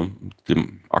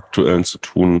dem Aktuellen zu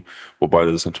tun, wobei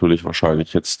das natürlich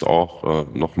wahrscheinlich jetzt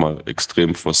auch nochmal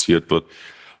extrem forciert wird,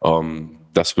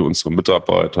 dass wir unsere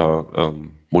Mitarbeiter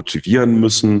motivieren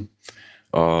müssen,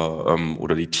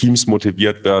 oder die Teams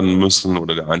motiviert werden müssen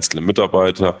oder der einzelne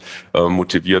Mitarbeiter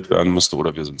motiviert werden müsste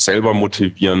oder wir uns selber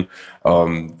motivieren.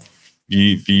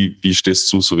 Wie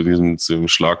stehst du zu diesem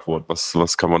Schlagwort?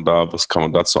 Was kann man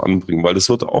dazu anbringen? Weil das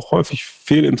wird auch häufig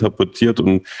fehlinterpretiert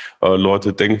und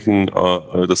Leute denken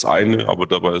das eine, aber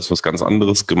dabei ist was ganz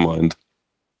anderes gemeint.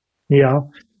 Ja,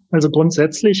 also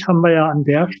grundsätzlich haben wir ja an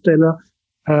der Stelle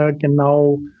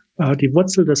genau die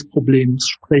Wurzel des Problems,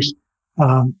 sprich,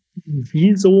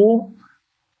 wieso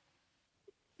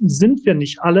sind wir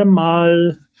nicht alle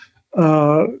mal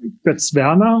Götz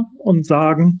Werner und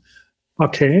sagen,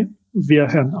 okay,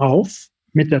 wir hören auf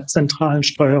mit der zentralen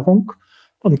Steuerung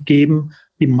und geben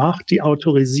die Macht, die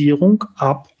Autorisierung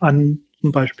ab an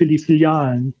zum Beispiel die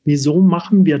Filialen. Wieso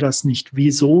machen wir das nicht?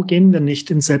 Wieso gehen wir nicht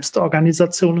in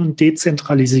Selbstorganisation und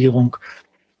Dezentralisierung?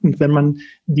 Und wenn man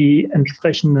die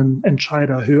entsprechenden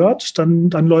Entscheider hört, dann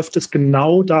läuft es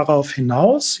genau darauf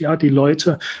hinaus. Ja, die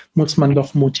Leute muss man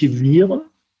doch motivieren.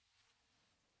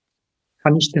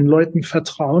 Kann ich den Leuten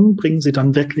vertrauen? Bringen sie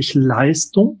dann wirklich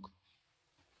Leistung?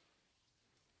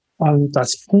 Und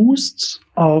das fußt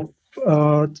auf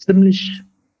ziemlich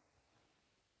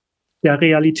der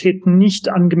Realität nicht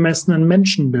angemessenen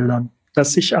Menschenbildern,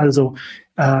 dass ich also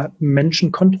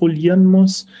Menschen kontrollieren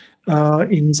muss,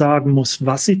 ihnen sagen muss,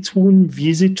 was sie tun,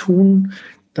 wie sie tun.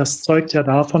 Das zeugt ja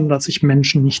davon, dass ich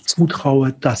Menschen nicht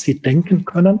zutraue, dass sie denken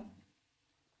können.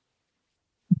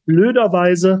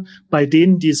 Blöderweise bei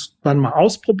denen, die es dann mal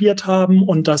ausprobiert haben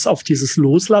und das auf dieses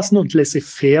Loslassen und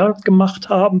laissez-faire gemacht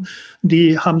haben,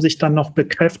 die haben sich dann noch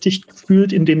bekräftigt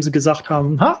gefühlt, indem sie gesagt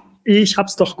haben, ha, ich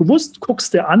hab's doch gewusst,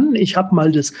 guck's dir an, ich habe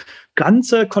mal das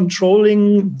ganze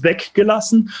Controlling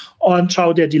weggelassen und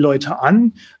schau dir die Leute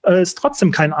an, ist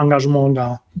trotzdem kein Engagement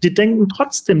da. Die denken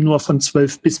trotzdem nur von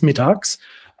 12 bis mittags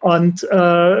und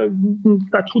da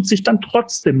tut sich dann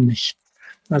trotzdem nichts.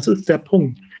 Das ist der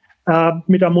Punkt.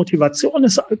 Mit der Motivation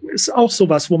ist auch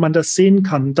sowas, wo man das sehen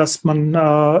kann, dass man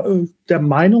der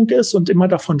Meinung ist und immer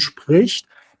davon spricht,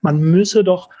 man müsse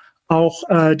doch auch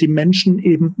die Menschen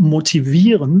eben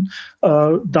motivieren,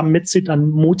 damit sie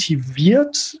dann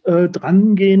motiviert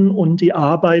drangehen und die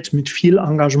Arbeit mit viel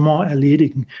Engagement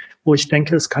erledigen. Wo ich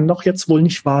denke, es kann doch jetzt wohl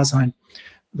nicht wahr sein.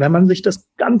 Wenn man sich das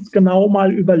ganz genau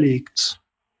mal überlegt,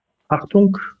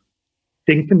 Achtung,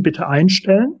 denken bitte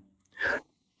einstellen.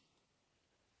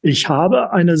 Ich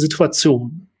habe eine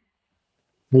Situation,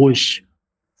 wo ich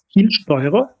viel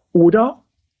steuere oder,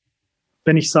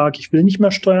 wenn ich sage, ich will nicht mehr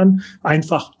steuern,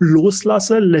 einfach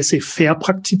loslasse, laissez-faire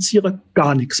praktiziere,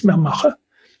 gar nichts mehr mache.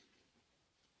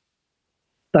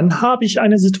 Dann habe ich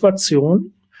eine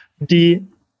Situation, die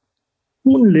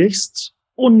tunlichst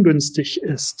ungünstig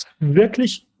ist,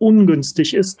 wirklich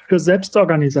ungünstig ist für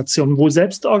Selbstorganisation, wo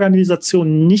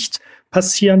Selbstorganisation nicht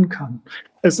passieren kann.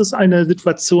 Es ist eine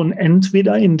Situation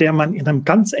entweder, in der man in einem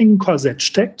ganz engen Korsett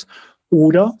steckt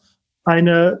oder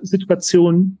eine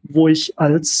Situation, wo ich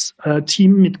als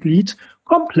Teammitglied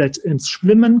komplett ins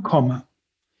Schwimmen komme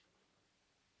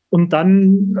und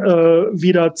dann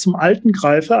wieder zum Alten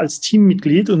greife als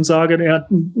Teammitglied und sage, ja,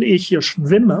 ehe ich hier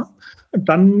schwimme,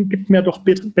 dann gib mir doch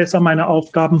besser meine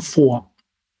Aufgaben vor.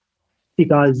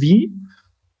 Egal wie,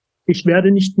 ich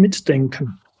werde nicht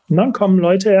mitdenken. Und dann kommen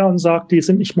Leute her und sagen, die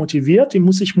sind nicht motiviert, die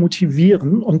muss ich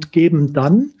motivieren und geben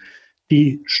dann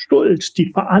die Schuld, die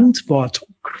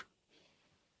Verantwortung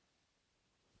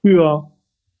für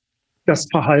das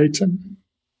Verhalten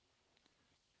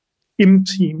im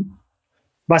Team,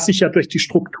 was sich ja durch die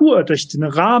Struktur, durch den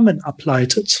Rahmen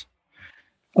ableitet.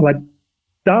 Aber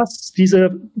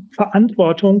diese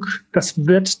Verantwortung, das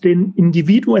wird den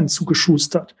Individuen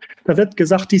zugeschustert. Da wird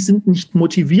gesagt, die sind nicht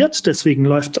motiviert, deswegen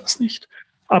läuft das nicht.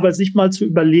 Aber sich mal zu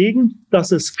überlegen,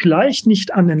 dass es vielleicht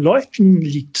nicht an den Leuten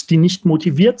liegt, die nicht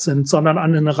motiviert sind, sondern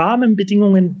an den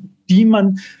Rahmenbedingungen,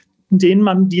 in denen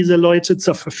man diese Leute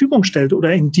zur Verfügung stellt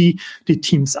oder in die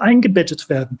Teams eingebettet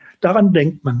werden. Daran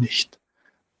denkt man nicht.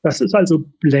 Das ist also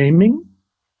Blaming.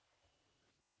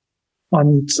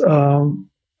 Und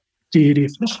die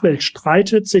Fachwelt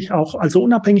streitet sich auch, also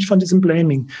unabhängig von diesem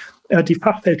Blaming, die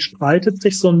Fachwelt streitet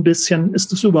sich so ein bisschen,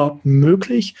 ist es überhaupt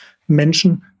möglich,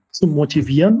 Menschen zu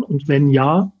motivieren? Und wenn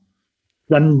ja,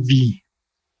 dann wie?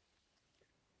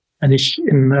 Wenn ich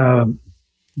in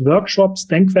Workshops,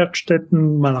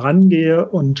 Denkwerkstätten mal rangehe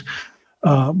und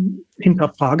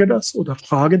hinterfrage das oder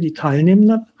frage die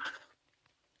Teilnehmenden,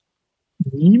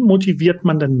 wie motiviert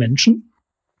man denn Menschen?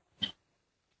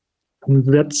 Dann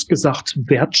wird gesagt,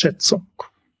 Wertschätzung,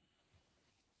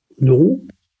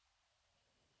 Lob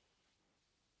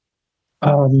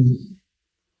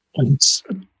und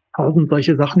tausend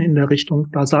solche Sachen in der Richtung.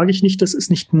 Da sage ich nicht, das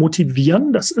ist nicht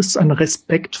motivieren, das ist ein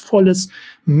respektvolles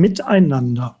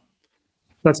Miteinander,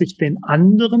 dass ich den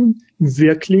anderen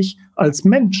wirklich als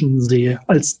Menschen sehe,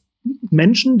 als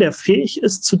Menschen, der fähig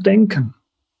ist zu denken.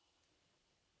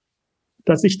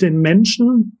 Dass ich den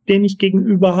Menschen, den ich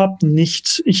gegenüber habe,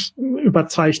 nicht, ich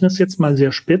überzeichne es jetzt mal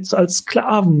sehr spitz, als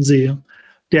Sklaven sehe,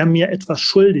 der mir etwas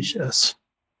schuldig ist,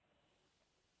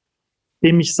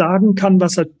 dem ich sagen kann,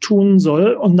 was er tun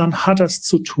soll, und dann hat er es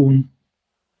zu tun.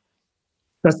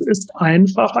 Das ist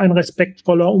einfach ein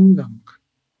respektvoller Umgang.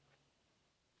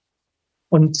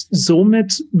 Und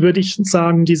somit würde ich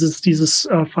sagen, dieses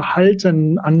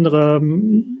Verhalten,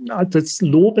 das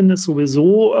Loben ist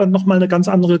sowieso nochmal eine ganz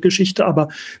andere Geschichte, aber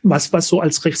was so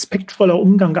als respektvoller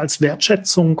Umgang, als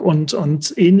Wertschätzung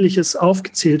und Ähnliches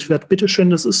aufgezählt wird,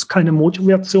 bitteschön, das ist keine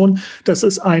Motivation, das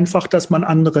ist einfach, dass man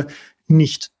andere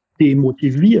nicht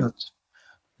demotiviert.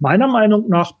 Meiner Meinung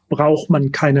nach braucht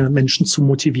man keine Menschen zu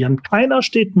motivieren. Keiner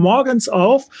steht morgens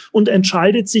auf und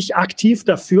entscheidet sich aktiv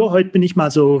dafür, heute bin ich mal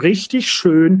so richtig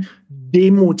schön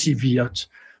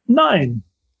demotiviert. Nein,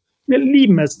 wir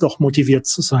lieben es doch, motiviert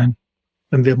zu sein.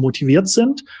 Wenn wir motiviert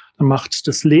sind, dann macht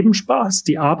das Leben Spaß,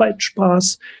 die Arbeit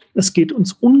Spaß. Es geht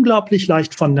uns unglaublich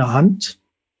leicht von der Hand,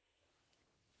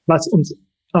 was uns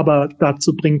aber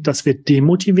dazu bringt, dass wir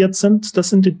demotiviert sind. Das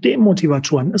sind die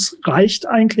Demotivatoren. Es reicht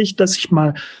eigentlich, dass ich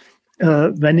mal,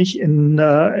 wenn ich in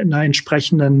einer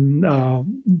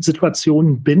entsprechenden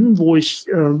Situation bin, wo ich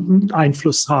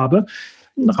Einfluss habe,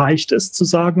 reicht es zu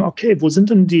sagen, okay, wo sind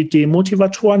denn die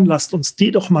Demotivatoren? Lasst uns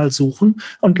die doch mal suchen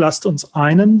und lasst uns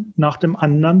einen nach dem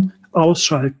anderen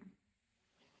ausschalten.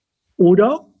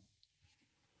 Oder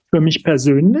für mich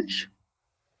persönlich,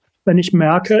 wenn ich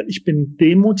merke, ich bin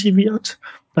demotiviert,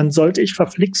 dann sollte ich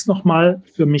verflixt nochmal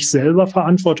für mich selber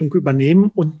Verantwortung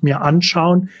übernehmen und mir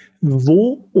anschauen,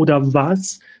 wo oder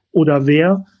was oder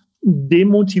wer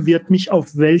demotiviert mich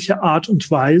auf welche Art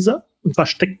und Weise und was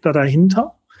steckt da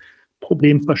dahinter.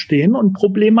 Problem verstehen und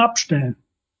Problem abstellen.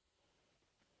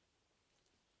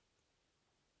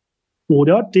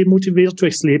 Oder demotiviert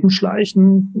durchs Leben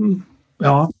schleichen,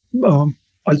 ja,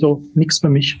 also nichts für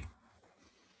mich.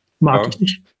 Mag ich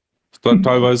nicht. Dann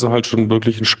teilweise halt schon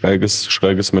wirklich ein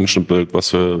schräges Menschenbild,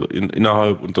 was wir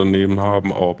innerhalb Unternehmen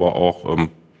haben, aber auch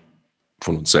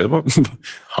von uns selber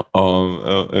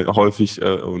häufig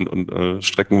und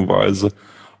streckenweise.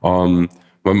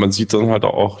 Weil man sieht dann halt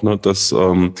auch, ne, dass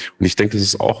und ich denke, das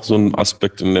ist auch so ein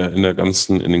Aspekt in den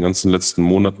ganzen letzten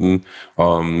Monaten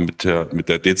mit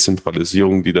der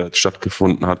Dezentralisierung, die da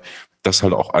stattgefunden hat, dass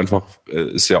halt auch einfach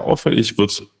sehr auffällig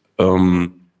wird,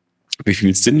 wie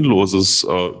viel Sinnloses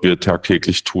wir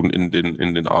tagtäglich tun in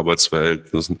den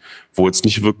Arbeitsverhältnissen, wo jetzt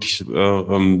nicht wirklich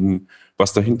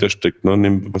was dahinter steckt,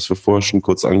 ne? Was wir vorher schon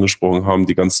kurz angesprochen haben,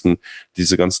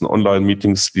 diese ganzen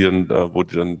Online-Meetings, wo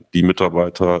dann die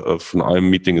Mitarbeiter von einem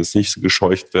Meeting ins nächste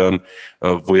gescheucht werden,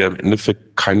 wo ja im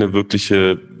Endeffekt keine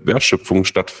wirkliche Wertschöpfung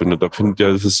stattfindet.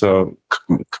 Das ist ja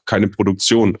keine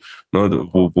Produktion, ne?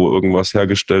 Wo irgendwas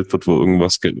hergestellt wird, wo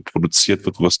irgendwas produziert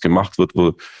wird, wo was gemacht wird,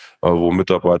 wo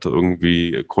Mitarbeiter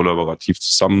irgendwie kollaborativ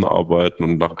zusammenarbeiten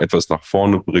und etwas nach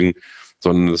vorne bringen,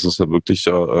 sondern es ist ja wirklich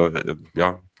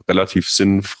relativ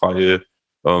sinnfreie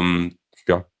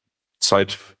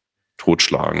Zeit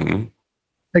totschlagen.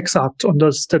 Exakt. Und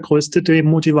das ist der größte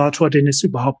Demotivator, den es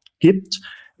überhaupt gibt,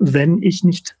 wenn ich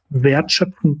nicht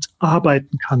wertschöpfend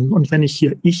arbeiten kann. Und wenn ich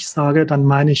hier ich sage, dann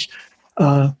meine ich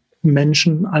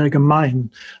Menschen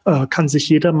allgemein. Kann sich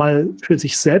jeder mal für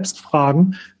sich selbst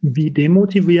fragen, wie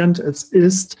demotivierend es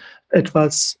ist,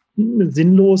 etwas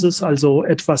Sinnloses, also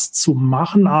etwas zu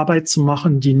machen, Arbeit zu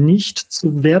machen, die nicht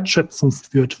zu Wertschöpfung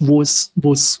führt,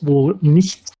 wo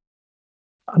nichts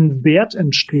an Wert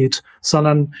entsteht,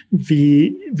 sondern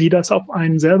wie das auf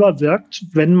einen selber wirkt,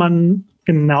 wenn man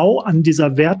genau an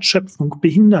dieser Wertschöpfung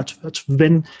behindert wird,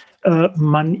 wenn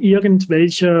man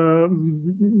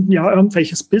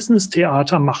irgendwelches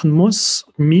Business-Theater machen muss,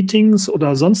 Meetings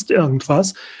oder sonst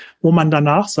irgendwas, wo man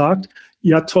danach sagt,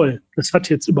 ja toll, das hat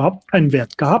jetzt überhaupt keinen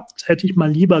Wert gehabt, hätte ich mal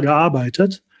lieber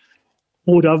gearbeitet.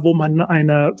 Oder wo man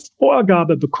eine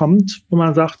Vorgabe bekommt, wo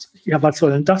man sagt, ja, was soll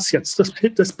denn das jetzt?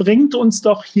 Das bringt uns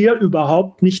doch hier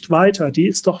überhaupt nicht weiter. Die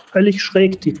ist doch völlig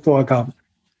schräg, die Vorgabe.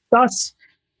 Das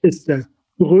ist der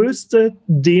größte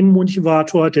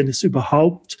Demotivator, den es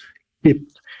überhaupt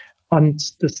gibt.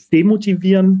 Und das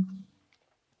Demotivieren,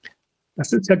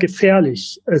 das ist ja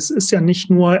gefährlich. Es ist ja nicht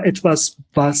nur etwas,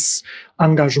 was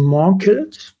Engagement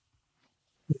killt,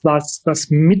 was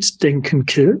das Mitdenken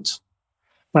killt.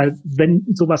 Weil wenn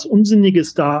sowas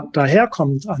Unsinniges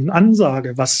daherkommt an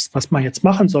Ansage, was man jetzt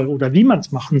machen soll oder wie man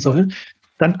es machen soll,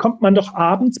 dann kommt man doch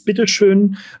abends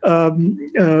bitteschön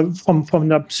von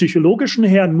der psychologischen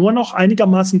her nur noch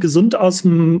einigermaßen gesund aus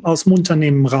dem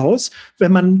Unternehmen raus,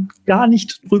 wenn man gar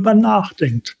nicht drüber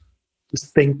nachdenkt.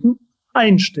 Das Denken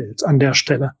einstellt an der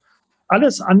Stelle.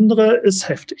 Alles andere ist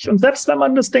heftig. Und selbst wenn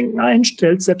man das Denken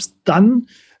einstellt, selbst dann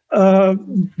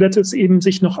wird es eben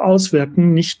sich noch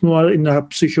auswirken, nicht nur in der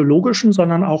psychologischen,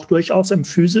 sondern auch durchaus im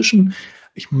physischen.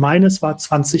 Ich meine, es war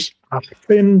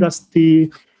 2018, dass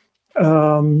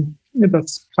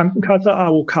das Krankenkasse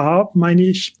AOK, meine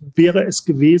ich, wäre es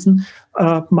gewesen,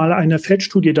 mal eine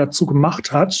Feldstudie dazu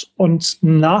gemacht hat und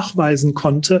nachweisen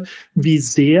konnte, wie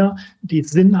sehr die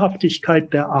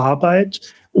Sinnhaftigkeit der Arbeit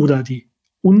oder die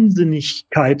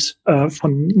Unsinnigkeit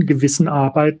von gewissen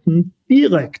Arbeiten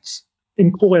direkt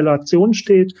in Korrelation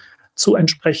steht zu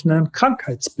entsprechenden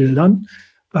Krankheitsbildern.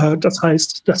 Das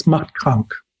heißt, das macht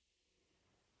krank.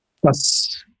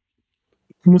 Das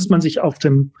muss man sich auf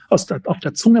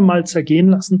der Zunge mal zergehen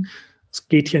lassen. Es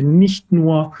geht hier nicht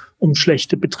nur um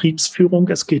schlechte Betriebsführung,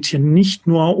 es geht hier nicht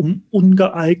nur um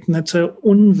ungeeignete,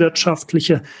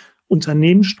 unwirtschaftliche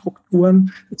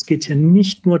Unternehmensstrukturen. Es geht hier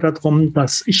nicht nur darum,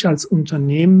 dass ich als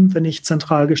Unternehmen, wenn ich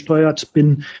zentral gesteuert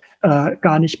bin,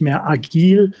 gar nicht mehr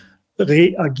agil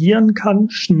reagieren kann,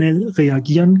 schnell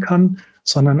reagieren kann,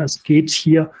 sondern es geht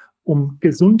hier um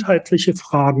gesundheitliche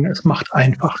Fragen. Es macht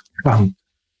einfach krank.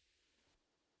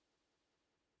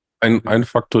 Ein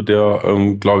Faktor, der,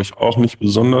 glaube ich, auch nicht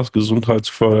besonders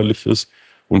gesundheitsförderlich ist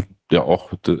und der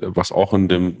auch, was auch in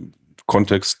dem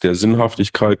Kontext der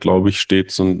Sinnhaftigkeit, glaube ich,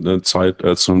 steht zu einem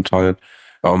Teil,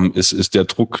 ist der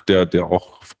Druck, der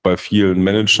auch bei vielen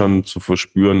Managern zu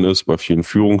verspüren ist, bei vielen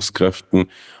Führungskräften,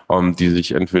 die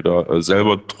sich entweder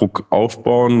selber Druck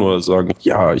aufbauen oder sagen,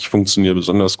 ja, ich funktioniere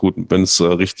besonders gut, wenn es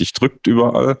richtig drückt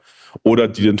überall, oder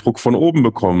die den Druck von oben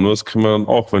bekommen. Das kriegen wir dann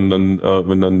auch, wenn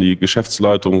dann die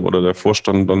Geschäftsleitung oder der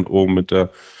Vorstand dann oben mit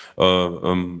der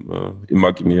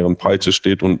imaginären Peitsche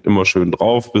steht und immer schön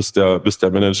drauf, bis der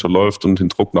Manager läuft und den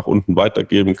Druck nach unten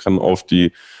weitergeben kann auf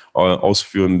die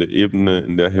ausführende Ebene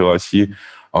in der Hierarchie.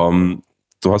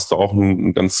 Du hast da auch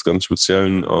einen ganz, ganz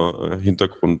speziellen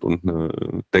Hintergrund und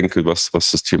eine Denke, was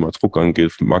das Thema Druck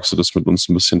angeht. Magst du das mit uns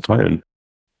ein bisschen teilen?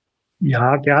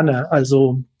 Ja, gerne.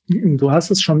 Also du hast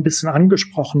es schon ein bisschen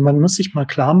angesprochen. Man muss sich mal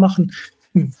klar machen,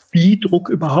 wie Druck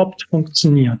überhaupt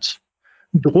funktioniert.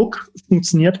 Druck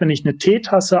funktioniert, wenn ich eine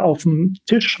Teetasse auf dem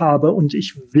Tisch habe und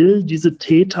ich will diese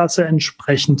Teetasse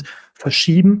entsprechend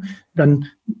verschieben, dann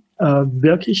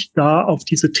wirke ich da auf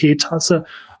diese Teetasse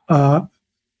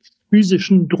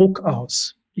physischen Druck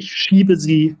aus. Ich schiebe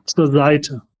sie zur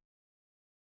Seite.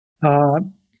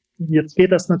 Jetzt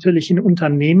geht das natürlich in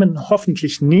Unternehmen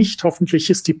hoffentlich nicht.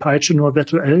 Hoffentlich ist die Peitsche nur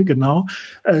virtuell, genau.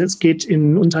 Es geht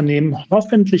in Unternehmen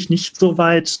hoffentlich nicht so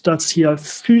weit, dass hier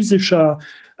physischer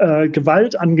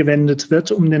Gewalt angewendet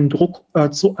wird, um den Druck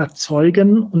zu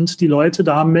erzeugen und die Leute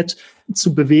damit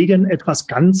zu bewegen, etwas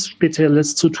ganz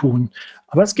Spezielles zu tun.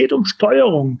 Aber es geht um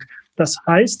Steuerung. Das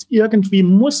heißt, irgendwie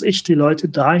muss ich die Leute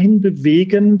dahin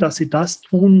bewegen, dass sie das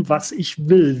tun, was ich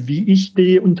will, wie ich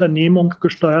die Unternehmung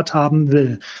gesteuert haben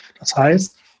will. Das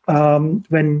heißt,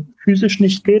 wenn physisch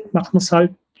nicht geht, macht man es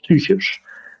halt psychisch.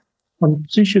 Und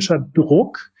psychischer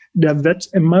Druck, der wird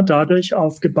immer dadurch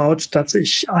aufgebaut, dass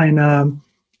ich eine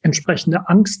entsprechende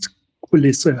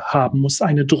Angstkulisse haben muss,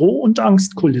 eine Droh- und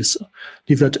Angstkulisse.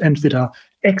 Die wird entweder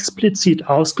explizit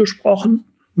ausgesprochen,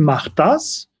 mach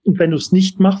das, und wenn du es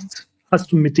nicht machst,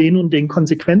 hast du mit den und den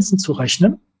Konsequenzen zu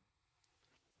rechnen.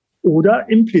 Oder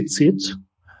implizit,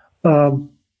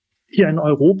 hier in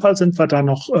Europa sind wir da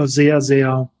noch sehr,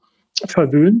 sehr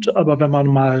verwöhnt, aber wenn man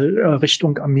mal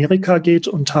Richtung Amerika geht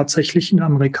und tatsächlich in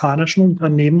amerikanischen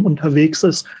Unternehmen unterwegs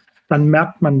ist, dann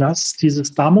merkt man das,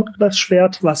 dieses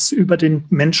Damoklesschwert, was über den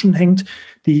Menschen hängt,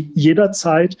 die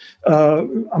jederzeit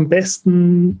am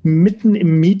besten mitten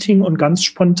im Meeting und ganz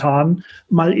spontan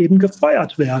mal eben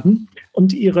gefeuert werden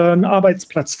und ihren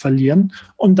Arbeitsplatz verlieren.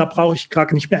 Und da brauche ich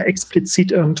gar nicht mehr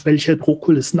explizit irgendwelche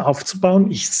Drohkulissen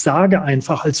aufzubauen. Ich sage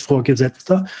einfach als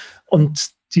Vorgesetzter,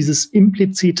 und dieses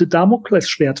implizite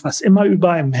Damoklesschwert, was immer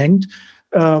über einem hängt,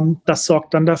 das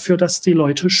sorgt dann dafür, dass die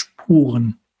Leute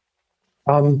spuren.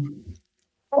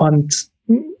 Und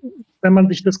wenn man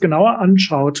sich das genauer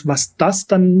anschaut, was das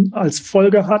dann als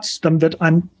Folge hat, dann wird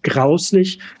einem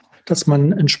grauslich, dass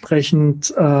man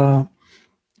entsprechend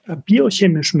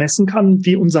biochemisch messen kann,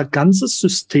 wie unser ganzes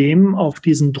System auf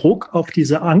diesen Druck, auf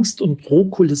diese Angst- und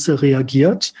Drohkulisse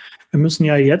reagiert. Wir müssen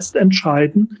ja jetzt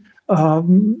entscheiden,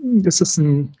 das ist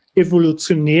ein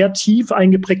evolutionär tief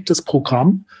eingeprägtes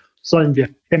Programm. Sollen wir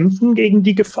kämpfen gegen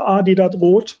die Gefahr, die da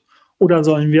droht, oder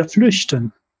sollen wir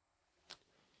flüchten?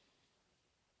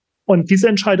 Und diese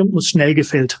Entscheidung muss schnell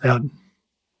gefällt werden.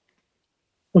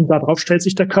 Und darauf stellt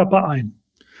sich der Körper ein.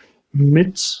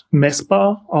 Mit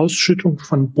messbar Ausschüttung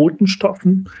von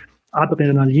Botenstoffen,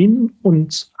 Adrenalin,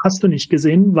 und hast du nicht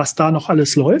gesehen, was da noch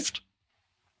alles läuft?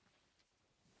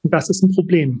 Und das ist ein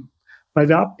Problem, weil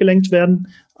wir abgelenkt werden.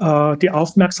 Die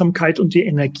Aufmerksamkeit und die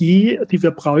Energie, die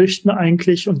wir bräuchten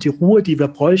eigentlich, und die Ruhe, die wir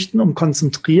bräuchten, um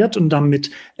konzentriert und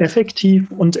damit effektiv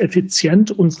und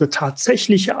effizient unsere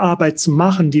tatsächliche Arbeit zu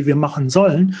machen, die wir machen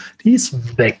sollen, die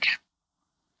ist weg.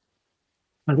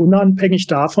 Unabhängig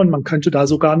davon, man könnte da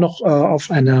sogar noch auf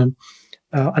eine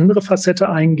andere Facette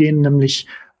eingehen, nämlich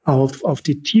auf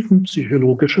die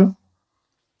tiefenpsychologische.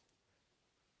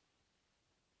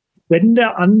 Wenn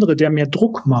der andere, der mir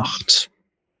Druck macht,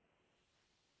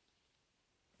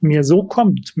 mir so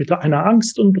kommt mit einer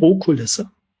Angst- und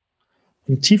Drohkulisse,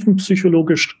 und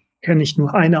tiefenpsychologisch kenne ich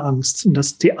nur eine Angst, und das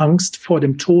ist die Angst vor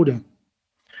dem Tode.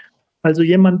 Also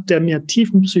jemand, der mir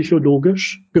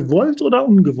tiefenpsychologisch, gewollt oder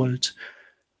ungewollt,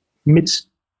 mit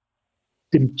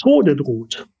dem Tode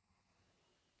droht,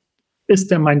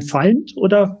 ist er mein Feind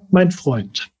oder mein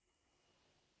Freund?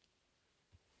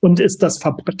 Und ist das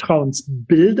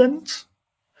vertrauensbildend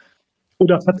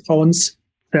oder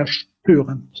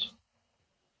vertrauenszerstörend?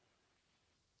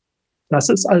 Das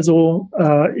ist also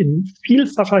in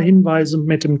vielfacher Hinweise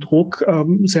mit dem Druck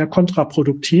sehr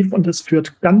kontraproduktiv, und es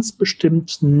führt ganz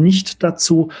bestimmt nicht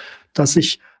dazu, dass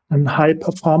ich ein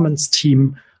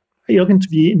High-Performance-Team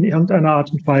irgendwie in irgendeiner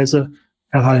Art und Weise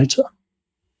erhalte.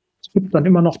 Es gibt dann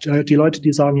immer noch die Leute,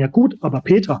 die sagen, ja gut, aber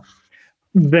Peter,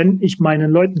 wenn ich meinen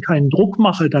Leuten keinen Druck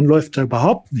mache, dann läuft da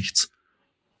überhaupt nichts.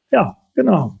 Ja,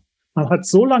 genau. Man hat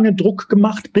so lange Druck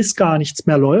gemacht, bis gar nichts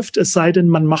mehr läuft, es sei denn,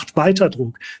 man macht weiter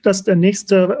Druck. Das ist der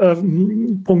nächste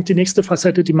Punkt, die nächste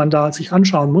Facette, die man da sich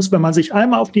anschauen muss, wenn man sich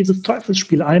einmal auf dieses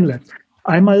Teufelsspiel einlässt.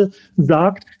 Einmal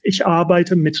sagt, ich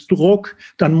arbeite mit Druck,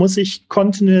 dann muss ich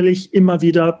kontinuierlich immer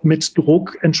wieder mit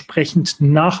Druck entsprechend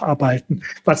nacharbeiten.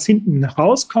 Was hinten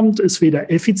rauskommt, ist weder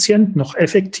effizient noch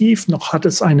effektiv, noch hat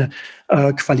es eine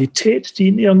Qualität, die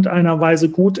in irgendeiner Weise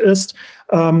gut ist.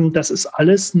 Das ist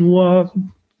alles nur,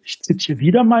 ich zitiere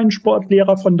wieder meinen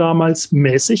Sportlehrer von damals,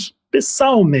 mäßig bis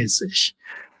saumäßig.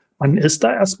 Man ist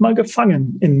da erstmal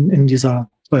gefangen in dieser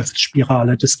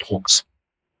Teufelsspirale des Drucks.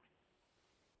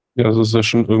 Ja, das ist ja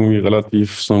schon irgendwie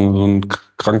relativ so ein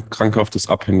krankhaftes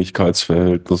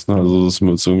Abhängigkeitsverhältnis. Ne? Also das ist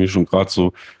mir jetzt irgendwie schon gerade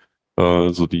so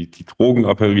die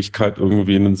Drogenabhängigkeit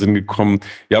irgendwie in den Sinn gekommen.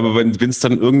 Ja, aber wenn es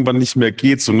dann irgendwann nicht mehr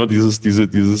geht, so ne,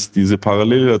 diese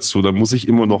Parallele dazu, dann muss ich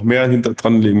immer noch mehr hinter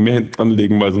dran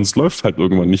legen, weil sonst läuft halt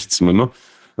irgendwann nichts mehr. Ne?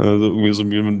 Also irgendwie so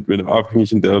wie mit einem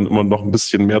Abhängigen, der dann immer noch ein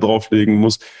bisschen mehr drauflegen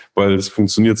muss, weil es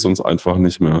funktioniert sonst einfach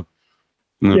nicht mehr.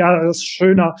 Ne? Ja, das ist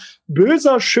schöner,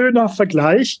 schöner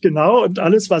Vergleich, genau. Und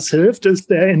alles, was hilft, ist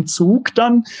der Entzug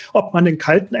dann. Ob man den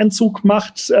kalten Entzug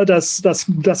macht, das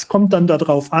kommt dann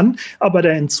darauf an. Aber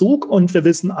der Entzug, und wir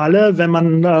wissen alle, wenn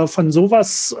man von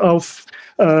sowas auf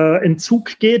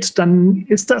Entzug geht, dann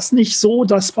ist das nicht so,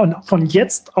 dass man von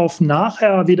jetzt auf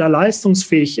nachher wieder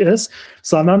leistungsfähig ist,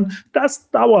 sondern das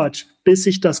dauert, bis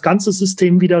sich das ganze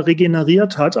System wieder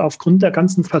regeneriert hat, aufgrund der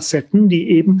ganzen Facetten,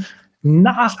 die eben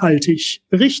nachhaltig,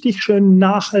 richtig schön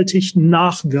nachhaltig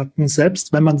nachwirken,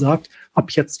 selbst wenn man sagt, ab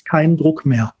jetzt kein Druck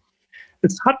mehr.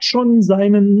 Es hat schon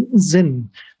seinen Sinn,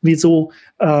 wieso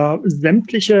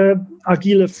sämtliche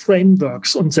agile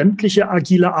Frameworks und sämtliche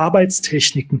agile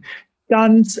Arbeitstechniken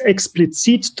ganz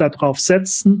explizit darauf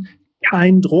setzen,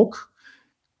 kein Druck,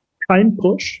 kein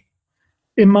Push,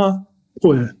 immer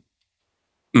Pull.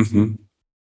 Mhm.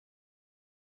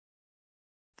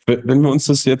 Wenn wir uns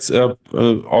das jetzt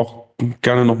auch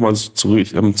gerne nochmal zurück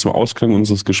zum Ausklang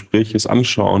unseres Gespräches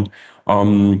anschauen,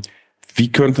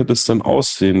 wie könnte das dann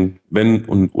aussehen, wenn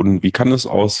und wie kann es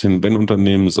aussehen, wenn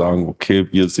Unternehmen sagen, okay,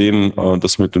 wir sehen,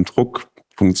 das mit dem Druck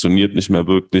funktioniert nicht mehr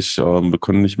wirklich, wir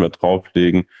können nicht mehr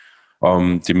drauflegen,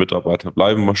 die Mitarbeiter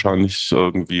bleiben wahrscheinlich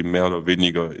irgendwie mehr oder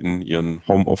weniger in ihren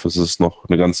Homeoffices noch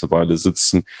eine ganze Weile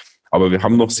sitzen. Aber wir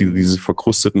haben noch diese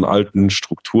verkrusteten alten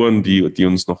Strukturen, die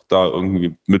uns noch da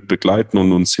irgendwie mit begleiten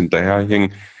und uns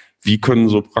hinterherhängen. Wie können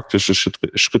so praktische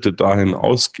Schritte dahin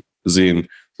aussehen?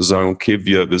 Zu sagen, okay,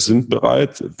 wir sind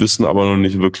bereit, wissen aber noch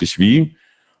nicht wirklich wie.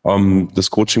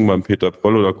 Das Coaching beim Peter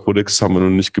Pröll oder Codex haben wir noch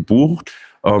nicht gebucht.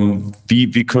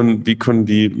 Wie können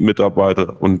die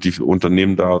Mitarbeiter und die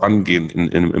Unternehmen da rangehen,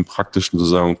 im Praktischen zu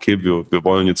sagen, okay, wir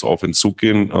wollen jetzt auf Entzug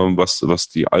gehen, was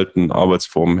die alten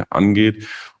Arbeitsformen angeht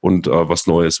und was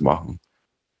Neues machen?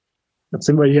 Jetzt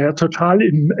sind wir hier total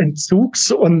im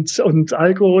Entzugs- und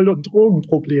Alkohol- und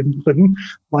Drogenproblem drin.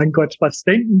 Mein Gott, was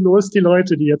denken bloß die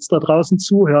Leute, die jetzt da draußen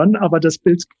zuhören? Aber das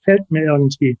Bild gefällt mir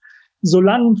irgendwie.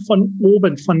 Solange von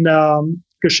oben, von der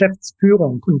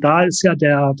Geschäftsführung, und da ist ja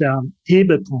der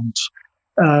Hebelpunkt,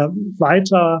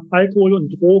 weiter Alkohol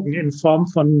und Drogen in Form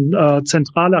von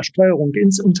zentraler Steuerung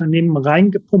ins Unternehmen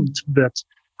reingepumpt wird,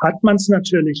 hat man es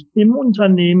natürlich im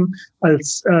Unternehmen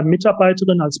als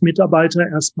Mitarbeiterin, als Mitarbeiter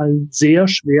erstmal sehr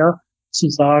schwer zu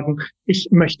sagen, ich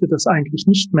möchte das eigentlich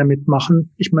nicht mehr mitmachen.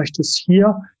 Ich möchte es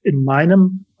hier in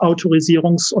meinem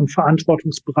Autorisierungs- und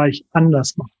Verantwortungsbereich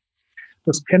anders machen.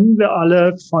 Das kennen wir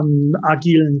alle von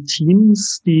agilen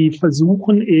Teams, die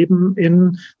versuchen eben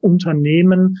in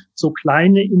Unternehmen so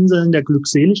kleine Inseln der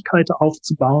Glückseligkeit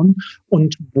aufzubauen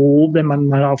und wo, wenn man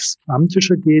mal aufs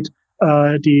Stammtische geht,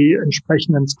 die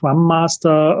entsprechenden Scrum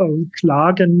Master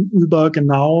klagen über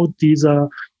genau diese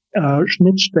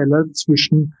Schnittstelle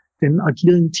zwischen den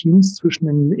agilen Teams, zwischen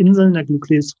den Inseln der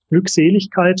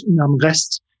Glückseligkeit und am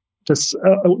Rest des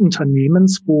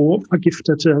Unternehmens, wo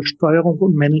vergiftete Steuerung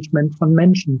und Management von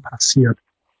Menschen passiert.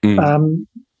 Mhm.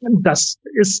 Das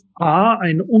ist A,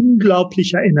 ein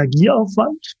unglaublicher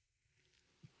Energieaufwand,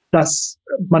 dass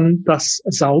man das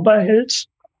sauber hält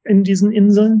in diesen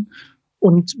Inseln.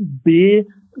 Und B,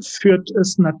 führt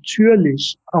es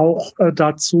natürlich auch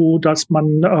dazu, dass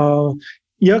man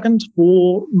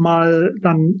irgendwo mal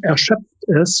dann erschöpft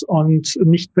ist und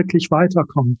nicht wirklich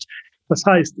weiterkommt. Das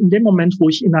heißt, in dem Moment, wo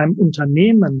ich in einem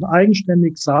Unternehmen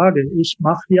eigenständig sage, ich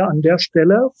mache hier an der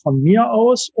Stelle von mir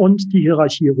aus und die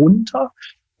Hierarchie runter,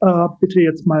 bitte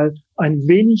jetzt mal ein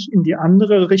wenig in die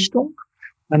andere Richtung,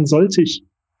 dann sollte ich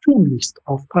tunlichst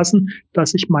aufpassen,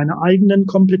 dass ich meine eigenen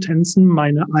Kompetenzen,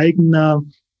 meine eigene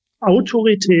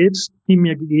Autorität, die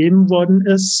mir gegeben worden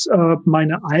ist,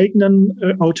 meine eigenen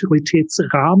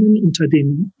Autoritätsrahmen, unter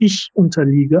denen ich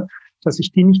unterliege, dass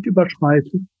ich die nicht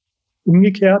überschreite.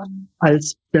 Umgekehrt,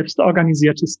 als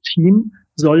selbstorganisiertes Team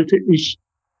sollte ich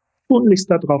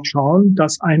tunlichst darauf schauen,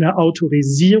 dass eine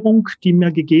Autorisierung, die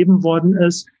mir gegeben worden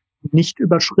ist, nicht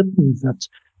überschritten wird.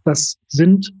 Das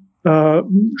sind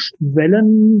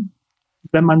Schwellen,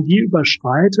 wenn man die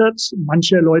überschreitet.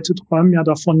 Manche Leute träumen ja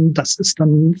davon, das ist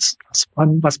dann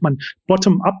was man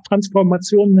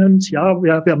Bottom-up-Transformation nennt. Ja,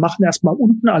 wir machen erstmal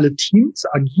unten alle Teams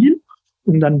agil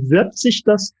und dann wird sich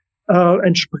das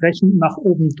entsprechend nach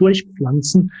oben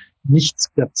durchpflanzen. Nichts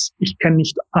wird's. Ich kenne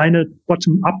nicht eine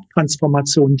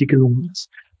Bottom-up-Transformation, die gelungen ist.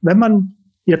 Wenn man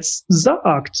jetzt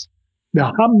sagt,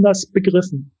 wir haben das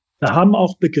begriffen, wir haben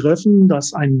auch begriffen,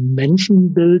 dass ein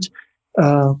Menschenbild,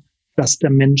 dass der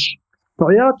Mensch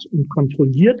steuert und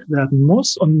kontrolliert werden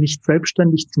muss und nicht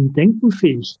selbstständig zum Denken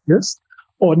fähig ist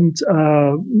und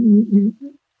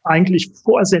eigentlich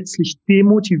vorsätzlich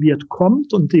demotiviert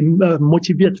kommt und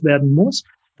motiviert werden muss,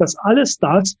 dass alles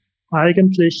das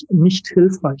eigentlich nicht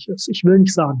hilfreich ist. Ich will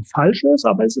nicht sagen falsch ist,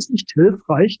 aber es ist nicht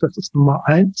hilfreich. Das ist Nummer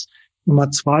 1.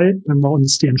 Nummer 2, wenn wir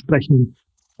uns die entsprechenden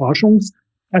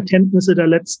Forschungserkenntnisse der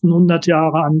letzten 100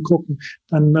 Jahre angucken,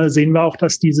 dann sehen wir auch,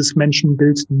 dass dieses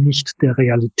Menschenbild nicht der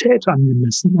Realität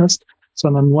angemessen ist,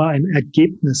 sondern nur ein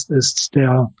Ergebnis ist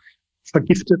der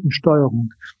vergifteten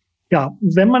Steuerung. Ja,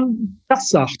 wenn man das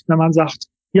sagt, wenn man sagt,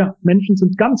 ja, Menschen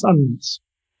sind ganz anders.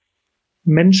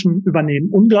 Menschen übernehmen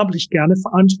unglaublich gerne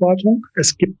Verantwortung.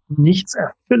 Es gibt nichts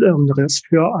Erfüllenderes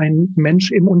für einen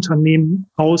Mensch im Unternehmen,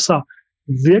 außer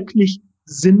wirklich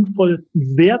sinnvoll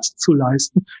Wert zu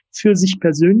leisten für sich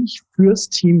persönlich, fürs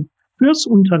Team, fürs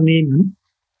Unternehmen.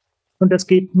 Und es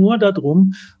geht nur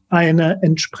darum,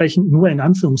 nur in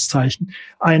Anführungszeichen,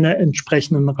 einen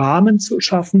entsprechenden Rahmen zu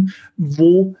schaffen,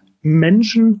 wo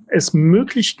Menschen es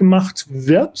möglich gemacht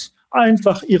wird,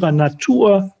 einfach ihrer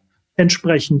Natur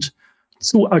entsprechend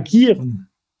zu agieren.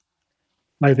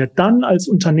 weil wir dann als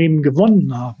Unternehmen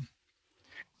gewonnen haben.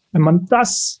 Wenn man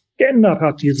das geändert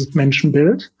hat, dieses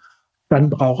Menschenbild, dann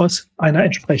braucht es eine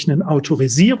entsprechende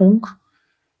Autorisierung,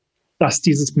 dass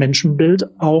dieses Menschenbild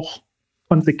auch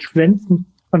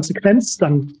Konsequenz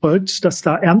dann folgt, dass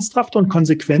da ernsthaft und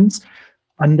konsequent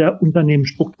an der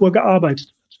Unternehmensstruktur gearbeitet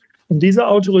wird. Und diese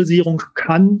Autorisierung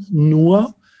kann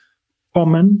nur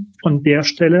kommen von der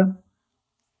Stelle,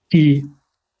 die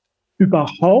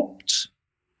überhaupt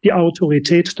die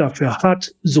Autorität dafür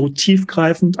hat, so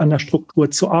tiefgreifend an der Struktur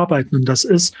zu arbeiten. Und das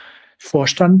ist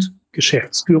Vorstand,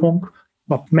 Geschäftsführung,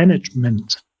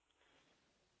 Top-Management.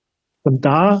 Und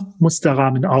da muss der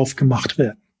Rahmen aufgemacht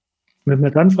werden. Wenn wir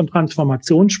dann von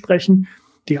Transformation sprechen,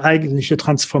 die eigentliche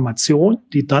Transformation,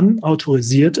 die dann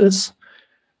autorisiert ist,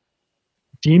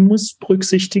 die muss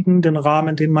berücksichtigen den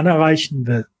Rahmen, den man erreichen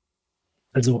will.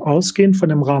 Also ausgehend von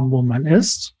dem Rahmen, wo man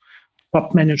ist.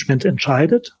 Top-Management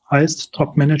entscheidet, heißt,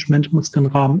 Top-Management muss den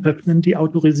Rahmen öffnen, die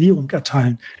Autorisierung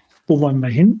erteilen. Wo wollen wir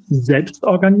hin?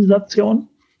 Selbstorganisation.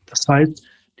 Das heißt,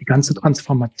 die ganze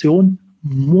Transformation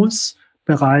muss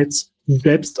bereits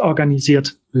selbst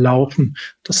organisiert laufen.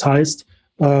 Das heißt,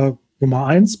 Nummer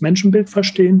 1, Menschenbild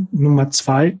verstehen. Nummer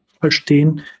 2,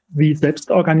 verstehen, wie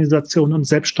Selbstorganisation und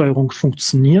Selbststeuerung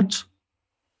funktioniert.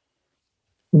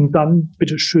 Und dann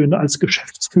bitte schön als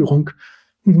Geschäftsführung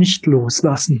nicht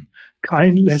loslassen.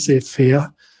 Kein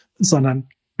laissez-faire, sondern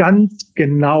ganz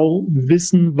genau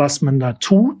wissen, was man da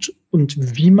tut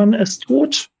und wie man es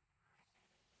tut.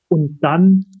 Und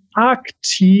dann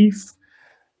aktiv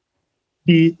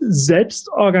die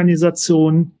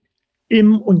Selbstorganisation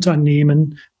im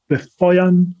Unternehmen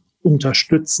befeuern,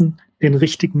 unterstützen, den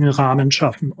richtigen Rahmen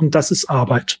schaffen. Und das ist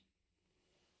Arbeit.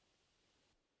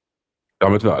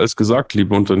 Damit wäre alles gesagt,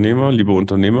 liebe Unternehmer, liebe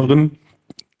Unternehmerinnen.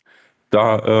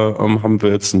 Da haben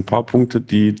wir jetzt ein paar Punkte,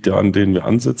 an denen wir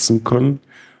ansetzen können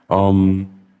und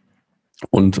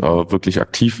wirklich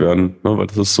aktiv werden, ne? Weil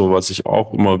das ist so, was ich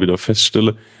auch immer wieder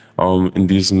feststelle, in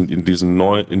diesen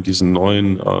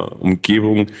neuen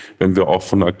Umgebungen, wenn wir auch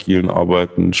von agilen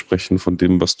Arbeiten sprechen, von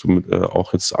dem, was du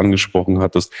auch jetzt angesprochen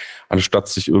hattest, anstatt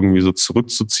sich irgendwie so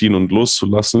zurückzuziehen und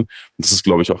loszulassen. Und das ist,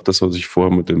 glaube ich, auch das, was ich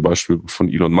vorher mit dem Beispiel von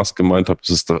Elon Musk gemeint habe. Das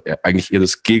ist da eigentlich eher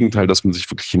das Gegenteil, dass man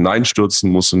sich wirklich hineinstürzen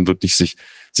muss und wirklich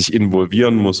sich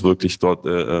involvieren muss, wirklich dort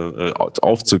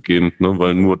aufzugehen, ne?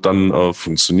 Weil nur dann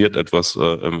funktioniert etwas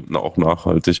auch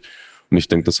nachhaltig. Und ich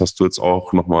denke, das hast du jetzt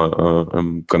auch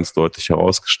nochmal ganz deutlich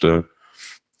herausgestellt.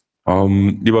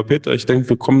 Lieber Peter, ich denke,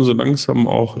 wir kommen so langsam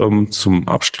auch zum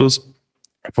Abschluss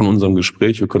von unserem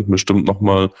Gespräch. Wir könnten bestimmt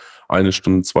nochmal 1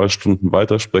 Stunde, 2 Stunden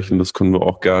weitersprechen. Das können wir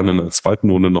auch gerne in der zweiten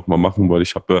Runde nochmal machen, weil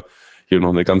ich habe ja hier noch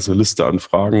eine ganze Liste an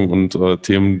Fragen und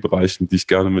Themenbereichen, die ich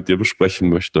gerne mit dir besprechen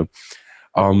möchte.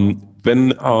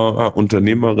 Wenn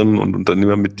Unternehmerinnen und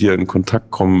Unternehmer mit dir in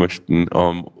Kontakt kommen möchten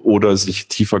oder sich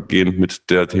tiefergehend mit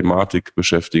der Thematik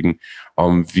beschäftigen,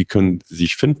 wie können sie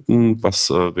sich finden? Was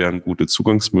wären gute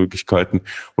Zugangsmöglichkeiten?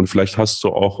 Und vielleicht hast du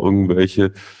auch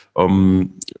irgendwelche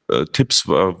Tipps,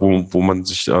 wo man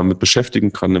sich mit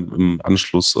beschäftigen kann im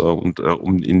Anschluss und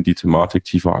um in die Thematik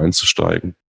tiefer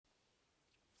einzusteigen.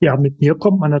 Ja, mit mir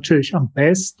kommt man natürlich am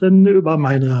besten über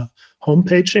meine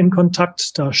Homepage in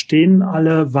Kontakt. Da stehen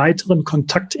alle weiteren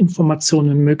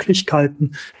Kontaktinformationen und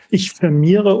Möglichkeiten. Ich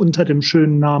firmiere unter dem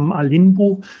schönen Namen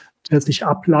Alinbu, der sich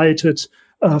ableitet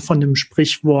von dem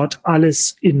Sprichwort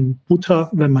alles in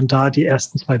Butter, wenn man da die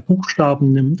ersten 2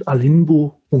 Buchstaben nimmt,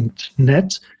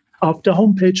 alinbu.net. Auf der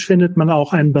Homepage findet man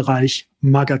auch einen Bereich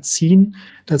Magazin.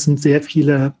 Da sind sehr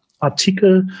viele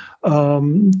Artikel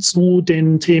zu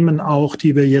den Themen auch,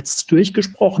 die wir jetzt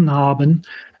durchgesprochen haben.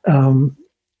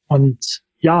 Und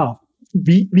ja,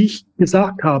 wie ich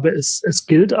gesagt habe, es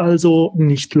gilt also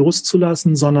nicht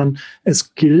loszulassen, sondern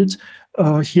es gilt,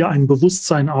 hier ein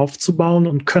Bewusstsein aufzubauen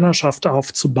und Könnerschaft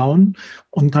aufzubauen.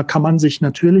 Und da kann man sich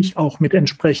natürlich auch mit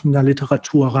entsprechender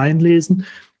Literatur reinlesen.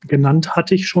 Genannt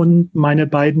hatte ich schon meine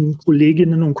beiden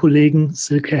Kolleginnen und Kollegen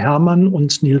Silke Herrmann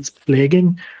und Nils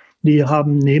Pfleging. Die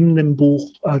haben neben dem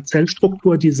Buch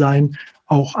Zellstrukturdesign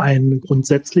auch ein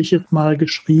grundsätzliches Mal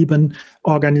geschrieben.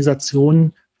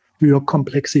 Organisation für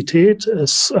Komplexität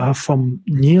ist vom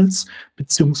Nils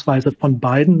beziehungsweise von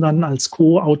beiden dann als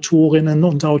Co-Autorinnen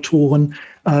und Autoren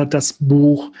das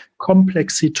Buch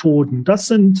Komplexitoden. Das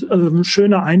sind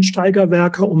schöne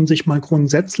Einsteigerwerke, um sich mal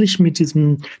grundsätzlich mit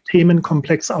diesem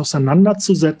Themenkomplex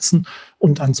auseinanderzusetzen.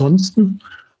 Und ansonsten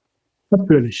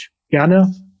natürlich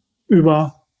gerne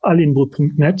über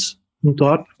alinbu.net und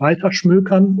dort weiter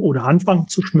schmökern oder anfangen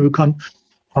zu schmökern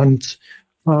und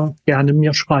gerne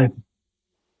mir schreiben.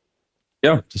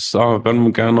 Ja, das werden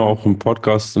wir gerne auch im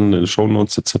Podcast in den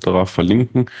Shownotes etc.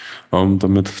 verlinken,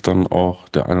 damit dann auch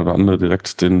der ein oder andere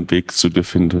direkt den Weg zu dir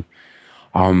findet.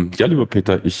 Ja, lieber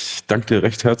Peter, ich danke dir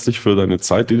recht herzlich für deine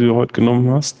Zeit, die du heute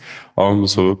genommen hast.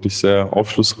 Das war wirklich sehr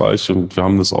aufschlussreich und wir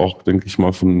haben das auch, denke ich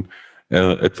mal, von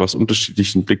etwas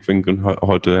unterschiedlichen Blickwinkeln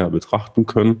heute her betrachten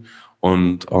können.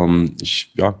 Und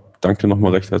ich danke dir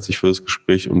nochmal recht herzlich für das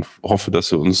Gespräch und hoffe,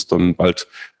 dass wir uns dann bald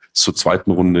zur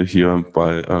zweiten Runde hier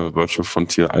bei Virtual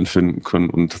Frontier einfinden können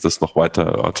und das noch weiter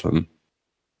erörtern.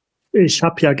 Ich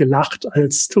habe ja gelacht,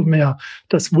 als du mir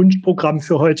das Wunschprogramm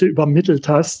für heute übermittelt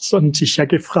hast und dich ja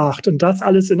gefragt. Und das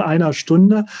alles in einer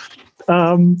Stunde.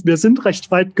 Wir sind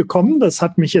recht weit gekommen. Das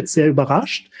hat mich jetzt sehr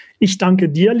überrascht. Ich danke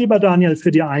dir, lieber Daniel,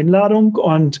 für die Einladung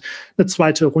und eine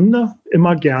zweite Runde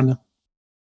immer gerne.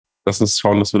 Lass uns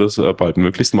schauen, dass wir das bald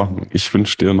möglichst machen. Ich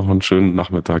wünsche dir noch einen schönen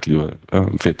Nachmittag, lieber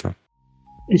Peter.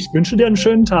 Ich wünsche dir einen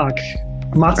schönen Tag.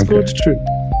 Mach's Danke. gut.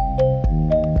 Tschüss.